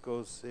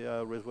quântico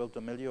seja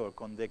resuelto melhor,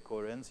 com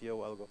decoerência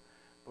ou algo.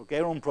 Porque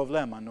era um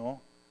problema, não?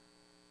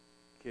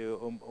 que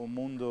o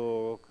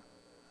mundo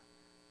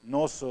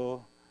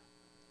nosso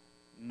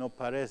no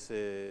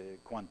parece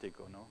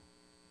cuántico, ¿no?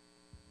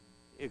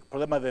 El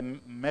problema de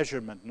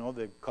measurement, ¿no?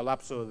 De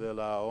colapso de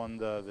la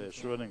onda de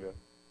Schrödinger.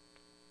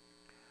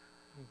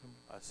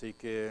 Así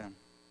que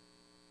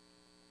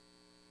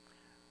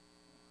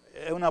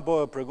é uma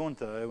boa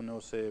pergunta, eu não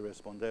sei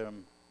responder.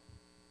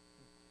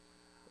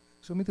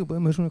 Somente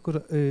mais uma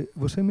coisa,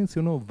 você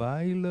mencionou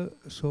Weil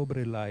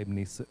sobre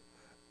Leibniz.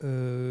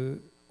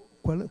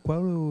 Qual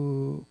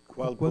trabalho,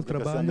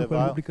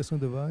 qual publicação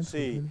de Weil?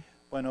 Sim,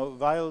 bueno,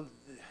 Weil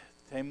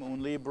tem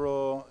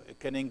livro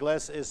que em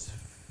inglês é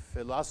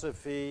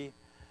Philosophy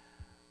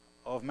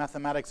of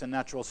Mathematics and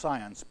Natural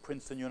Science,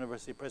 Princeton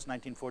University Press,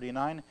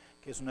 1949,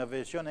 que é uma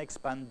versão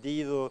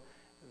expandida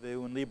de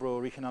livro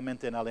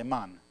originalmente em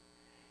alemão.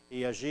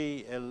 E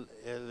allí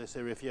ele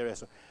se refere a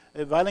isso.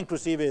 Weil,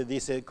 inclusive,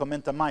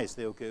 comenta mais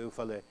do que eu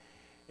falei.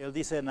 Ele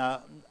diz que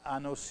a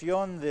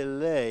noção de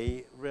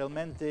lei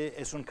realmente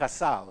é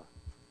casal.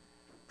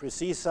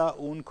 Precisa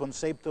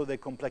conceito de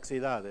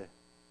complexidade,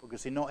 porque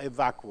senão é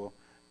vácuo.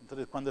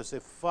 Então, quando se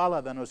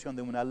fala da noção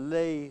de uma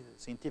lei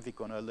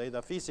científica, uma lei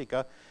da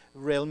física,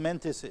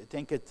 realmente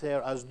tem que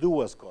ter as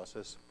duas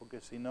coisas, porque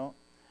senão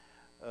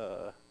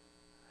é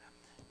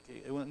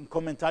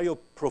comentário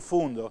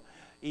profundo.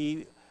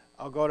 E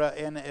agora,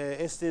 em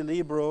este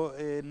livro,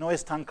 não é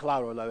tão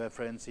claro a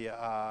referência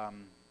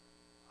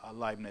a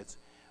Leibniz.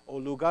 O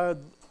lugar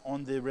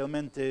onde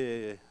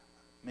realmente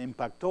me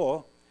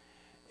impactou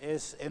é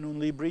em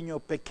livrinho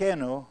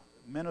pequeno,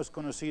 menos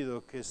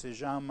conhecido, que se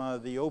chama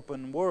The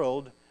Open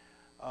World,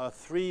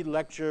 3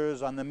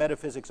 Lectures on the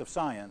Metaphysics of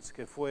Science,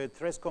 que foi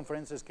 3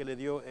 conferências que ele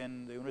deu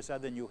na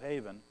Universidade de New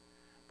Haven,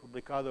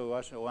 publicado,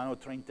 acho, no ano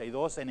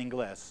 32, em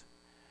inglês.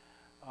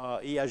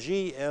 E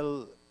allí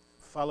ele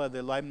fala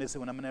de Leibniz de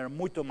uma maneira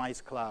muito mais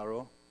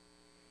clara.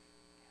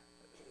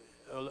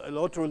 O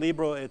outro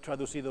livro é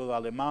traduzido do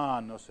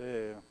alemão, não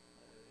sei.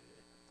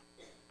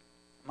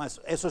 Mas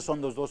esses são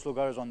os 2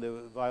 lugares onde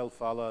Weil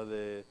fala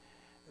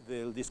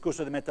do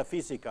discurso de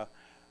metafísica,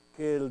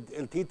 que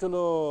o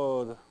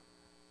título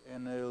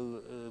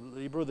no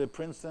livro de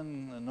Princeton,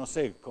 não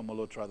sei como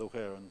lo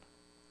tradujeron.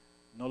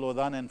 Não lo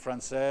dan em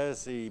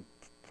francês e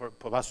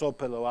passou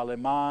pelo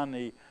alemão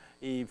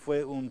e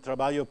foi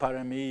trabalho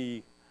para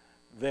mim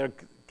ver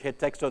que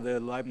texto de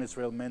Leibniz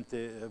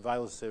realmente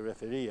Weil se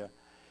referia.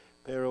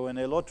 Pero en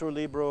el otro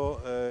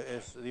libro,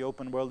 The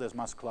Open World, es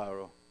más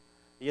claro.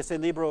 Y ese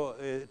libro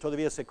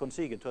todavía se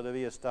consigue,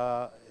 todavía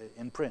está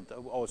en print,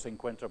 o se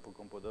encuentra por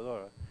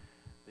computadora.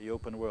 The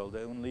Open World,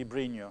 es un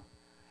libriño.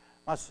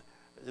 Mas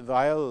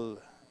Weil,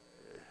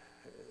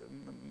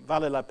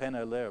 vale la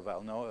pena leer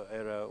Weil, ¿no?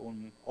 Era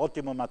un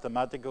óptimo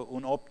matemático,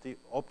 un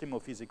óptimo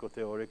físico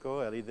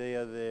teórico. La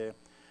idea de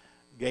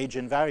gauge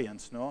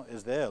invariance, ¿no?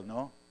 Es de él,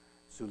 ¿no?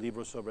 Su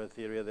libro sobre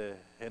teoría de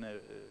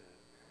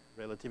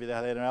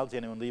relatividad general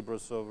tiene un libro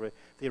sobre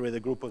teoría de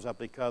grupos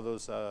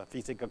aplicados a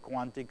física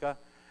cuántica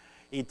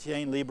y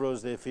tiene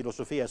libros de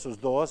filosofía.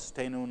 Esos 2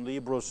 tienen un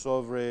libro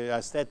sobre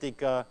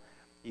estética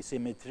y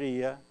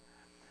simetría.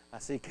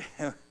 Así que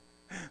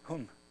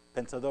un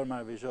pensador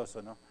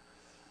maravilloso, ¿no?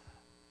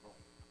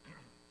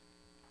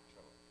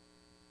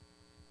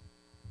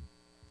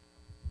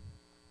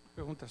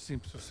 Pergunta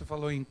simples. Você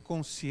falou em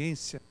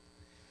consciência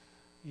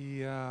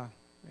e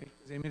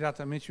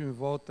imediatamente me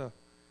volta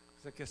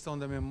essa questão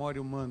da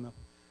memória humana.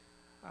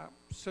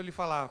 Se eu lhe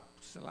falar,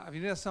 sei lá,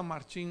 Avenida San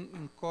Martín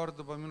em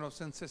Córdoba,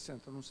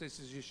 1960, não sei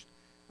se existe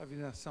a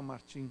Avenida San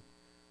Martín,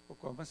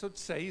 mas se eu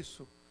disser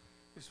isso,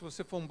 e se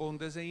você for um bom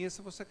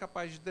desenhista, você é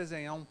capaz de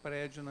desenhar um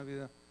prédio na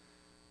Avenida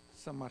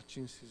San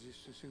Martín, se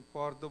existe isso em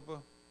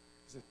Córdoba,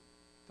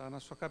 está na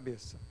sua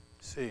cabeça.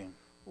 Sim.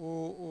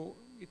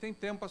 E tem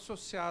tempo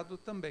associado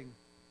também.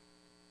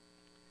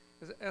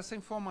 Essa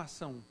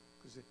informação,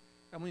 quer dizer,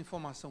 é uma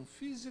informação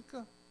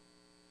física.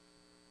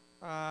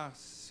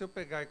 Se eu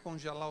pegar e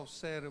congelar o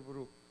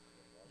cérebro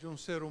de um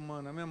ser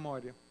humano, a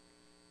memória,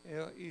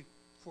 e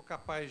for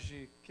capaz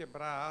de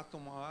quebrar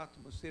átomo a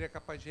átomo, seria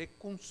capaz de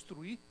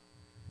reconstruir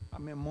a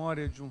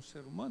memória de um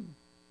ser humano?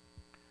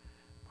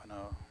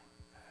 Bueno,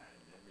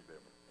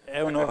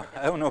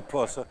 eu não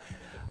posso.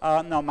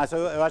 Não, mas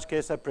eu acho que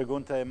essa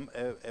pergunta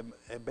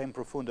é bem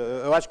profunda.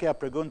 Eu acho que a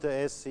pergunta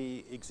é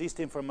se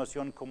existe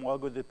informação como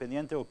algo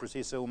dependente ou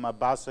precisa uma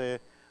base,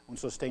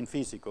 sostén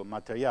físico,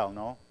 material,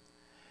 não?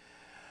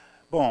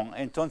 Bom,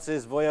 então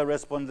vou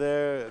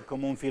responder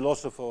como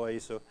filósofo a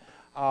isso.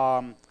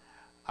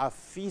 A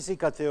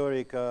física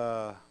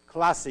teórica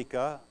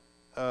clássica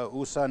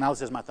usa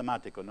análise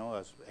matemática, não?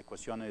 As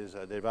equações,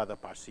 a derivada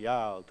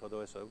parcial,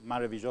 tudo isso,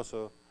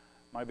 maravilhoso,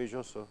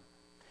 maravilhoso.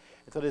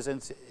 Então,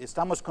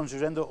 estamos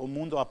construindo o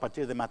mundo a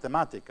partir de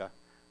matemática.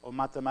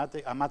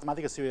 A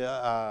matemática seria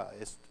a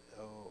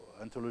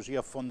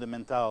ontologia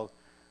fundamental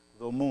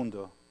do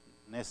mundo,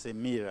 nessa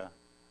mira.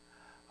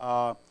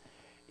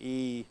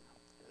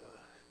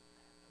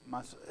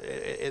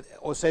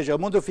 Ou seja, o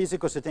mundo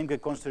físico se tem que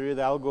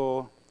construir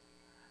algo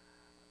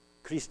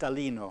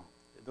cristalino.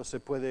 Não se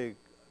pode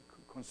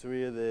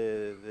construir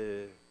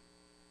de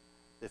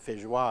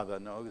feijoada,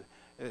 não?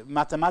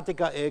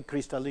 matemática é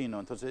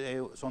cristalino, então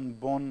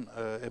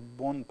é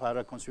bom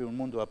para construir um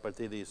mundo a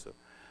partir disso.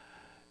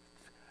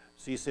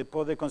 Se se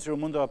pode construir um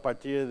mundo a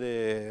partir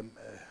de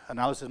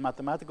análises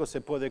matemáticos, se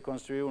pode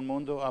construir um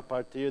mundo a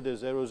partir de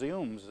zeros e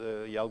uns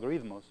e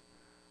algoritmos.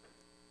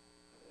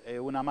 É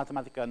uma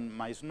matemática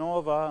mais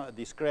nova,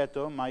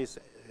 discreto, mas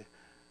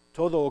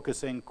todo o que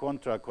se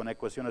encontra com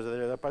equações de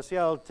derivada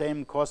parcial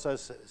tem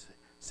coisas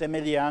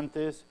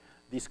semelhantes,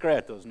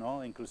 discretos,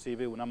 não?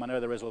 Inclusive, uma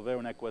maneira de resolver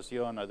uma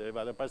equação a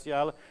derivada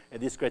parcial é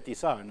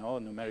discretizar, não?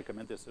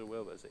 Numericamente se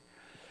vuelve así.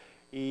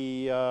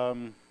 Y,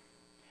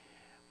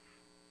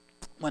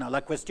 bueno,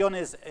 la cuestión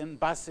es en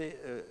base,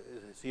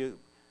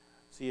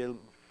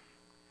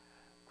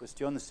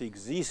 cuestión si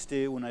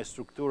existe una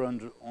estructura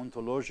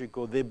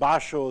ontológica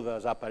debajo de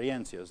las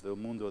apariencias, del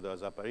mundo de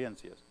las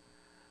apariencias.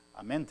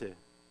 A mente.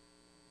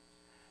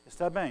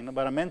 Está bien, ¿no?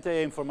 Para la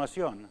mente es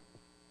información.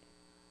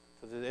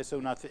 Entonces,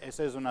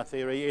 esa es una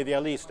teoría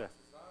idealista.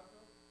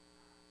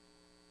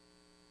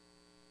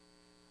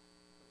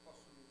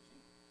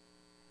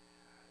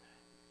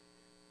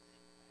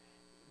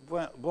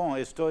 Bueno,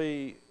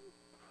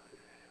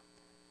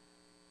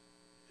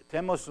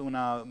 tenemos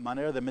una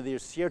manera de medir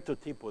cierto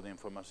tipo de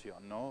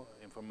información, ¿no?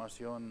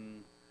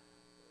 Información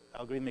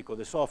algorítmica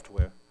de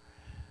software.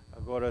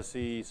 Ahora,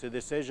 si se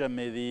desea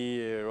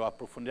medir a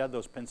profundidad de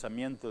los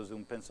pensamientos de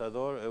un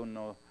pensador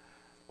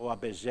o a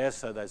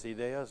belleza de las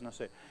ideas, no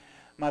sé.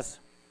 Mas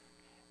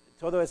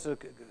todo eso,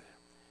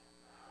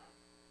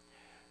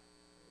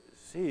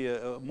 sí,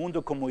 el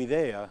mundo como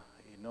idea,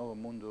 y no el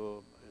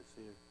mundo,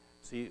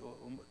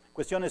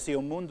 cuestión es si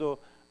un mundo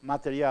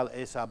material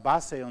es a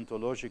base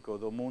ontológica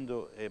del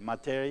mundo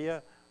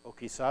materia, o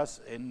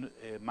quizás en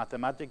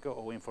matemática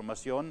o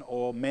información,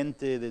 o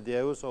mente de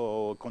Dios,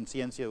 o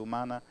conciencia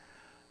humana.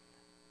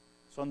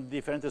 Son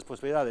diferentes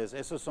posibilidades.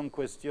 Esas son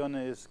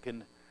cuestiones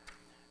que,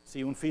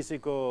 si un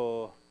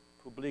físico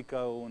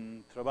publica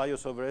un trabajo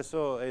sobre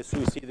eso, es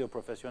suicidio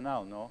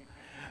profesional, ¿no?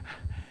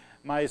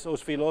 Mas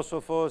los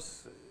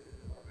filósofos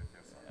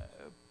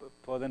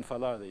pueden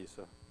hablar de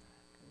eso,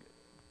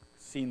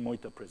 sin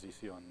mucha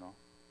precisión, ¿no?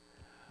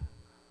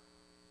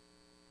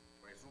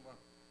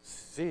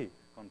 Sí,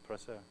 con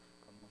placer,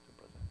 con mucho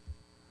placer.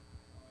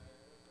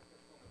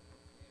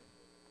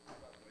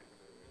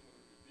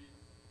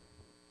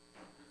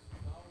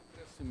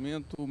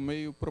 Crescimento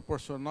meio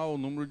proporcional ao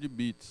número de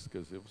bits,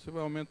 quer dizer, você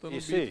vai aumentando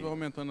bits, vai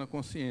aumentando a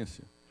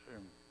consciência.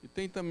 Sim. E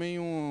tem também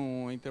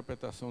uma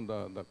interpretação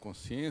da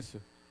consciência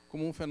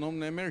como um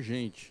fenômeno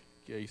emergente,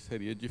 que aí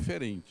seria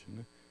diferente,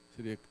 né?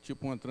 Seria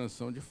tipo uma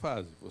transição de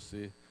fase.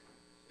 Você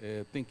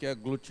tem que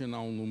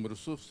aglutinar um número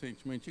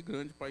suficientemente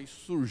grande para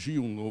surgir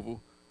um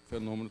novo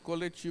fenômeno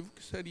coletivo,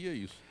 que seria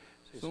isso.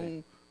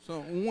 Sim,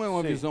 um é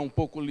uma visão um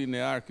pouco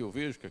linear, que eu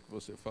vejo, que é que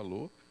você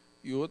falou,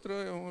 e outra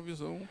é uma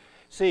visão...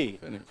 Sí,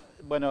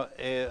 bueno,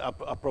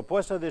 a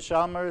propuesta de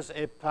Chalmers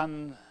es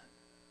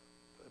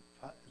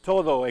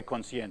todo es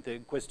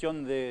consciente.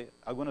 Cuestión de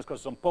algunas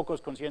cosas son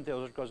pocos conscientes,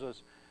 otras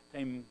cosas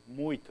son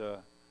muy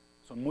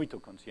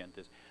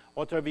conscientes.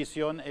 Otra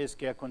visión es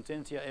que la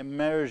conciencia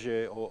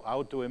emerge o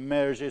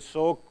autoemerge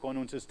solo con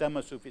un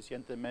sistema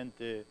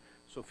suficientemente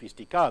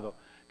sofisticado,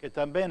 que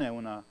también es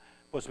una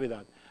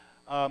posibilidad.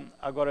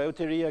 Ahora, yo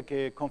tendría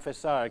que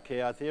confesar que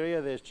la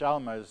teoría de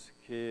Chalmers,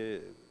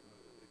 que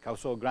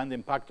causó gran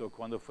impacto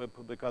cuando fue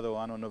publicado en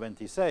el año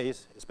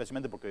 96,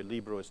 especialmente porque el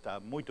libro está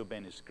muy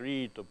bien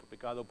escrito,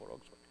 publicado por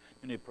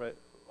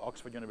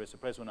Oxford University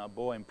Press, una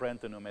boa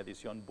imprenta, una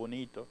edición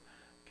bonita,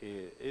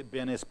 que es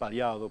bien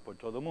espalhado por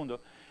todo el mundo.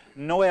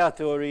 No es la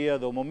teoría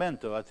del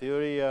momento, la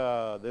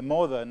teoría de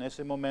moda en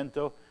ese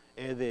momento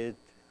es de,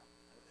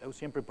 yo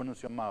siempre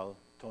pronuncio mal,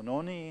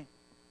 Tononi,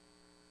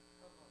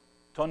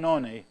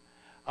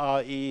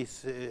 y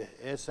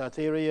es la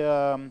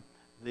teoría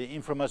de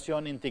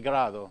información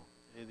integrada,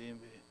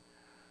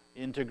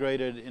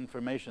 Integrated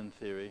Information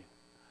Theory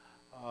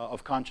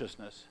of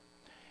Consciousness.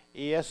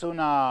 Y es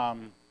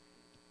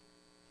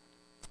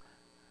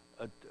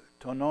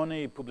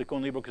Tononi publicó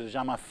un libro que se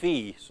llama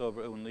Phi,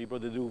 un libro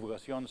de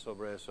divulgación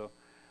sobre eso.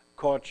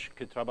 Koch,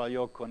 que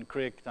trabajó con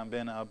Crick,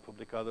 también ha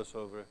publicado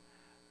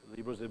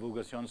libros de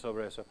divulgación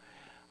sobre eso.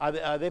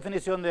 La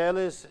definición de él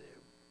es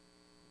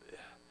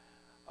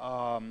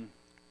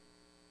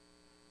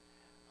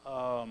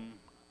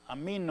a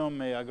mí no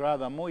me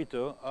agrada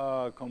mucho,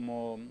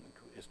 como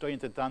estoy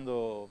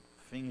intentando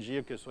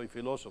fingir que soy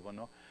filósofo,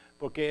 ¿no?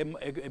 Porque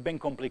es bien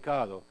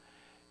complicado.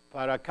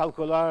 Para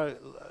calcular,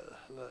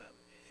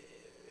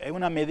 es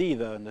una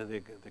medida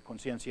de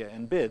conciencia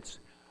en bits,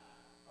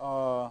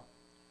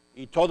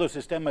 y todo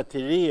sistema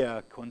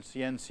tendría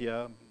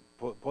conciencia,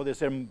 puede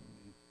ser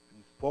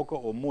poco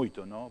o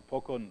mucho, ¿no?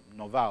 Poco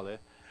no vale.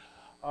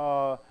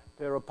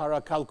 Pero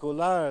para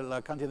calcular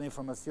la cantidad de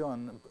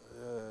información,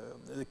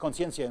 de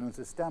conciencia en un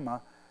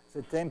sistema,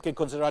 se tienen que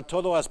considerar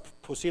todas las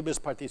posibles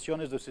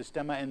particiones del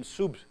sistema en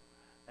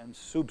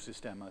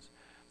subsistemas.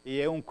 Y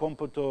es un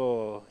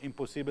cómputo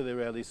imposible de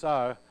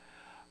realizar.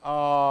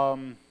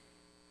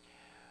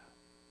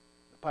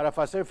 Para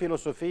hacer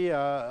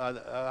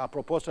filosofía, a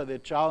propuesta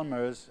de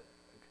Chalmers,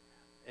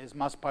 es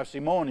más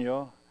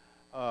parsimonio,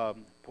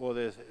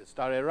 puede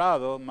estar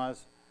errado,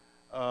 mas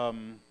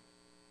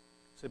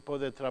se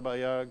puede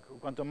trabajar,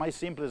 cuanto más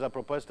simple es la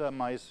propuesta,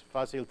 más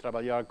fácil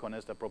trabajar con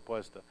esta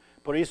propuesta.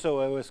 Por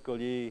eso yo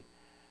escogí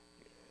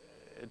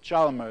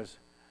Chalmers,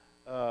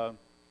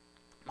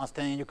 mas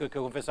tengo que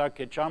confesar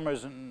que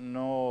Chalmers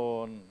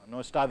no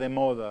está de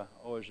moda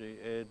hoy,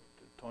 es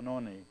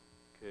Tononi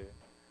que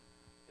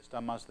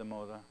está más de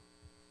moda.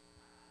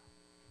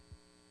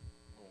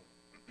 Bom,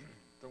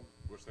 então,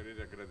 gostaria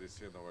de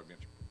agradecer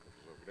novamente para o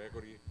professor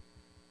Gregory.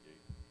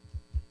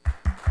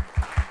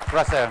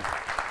 Prazer.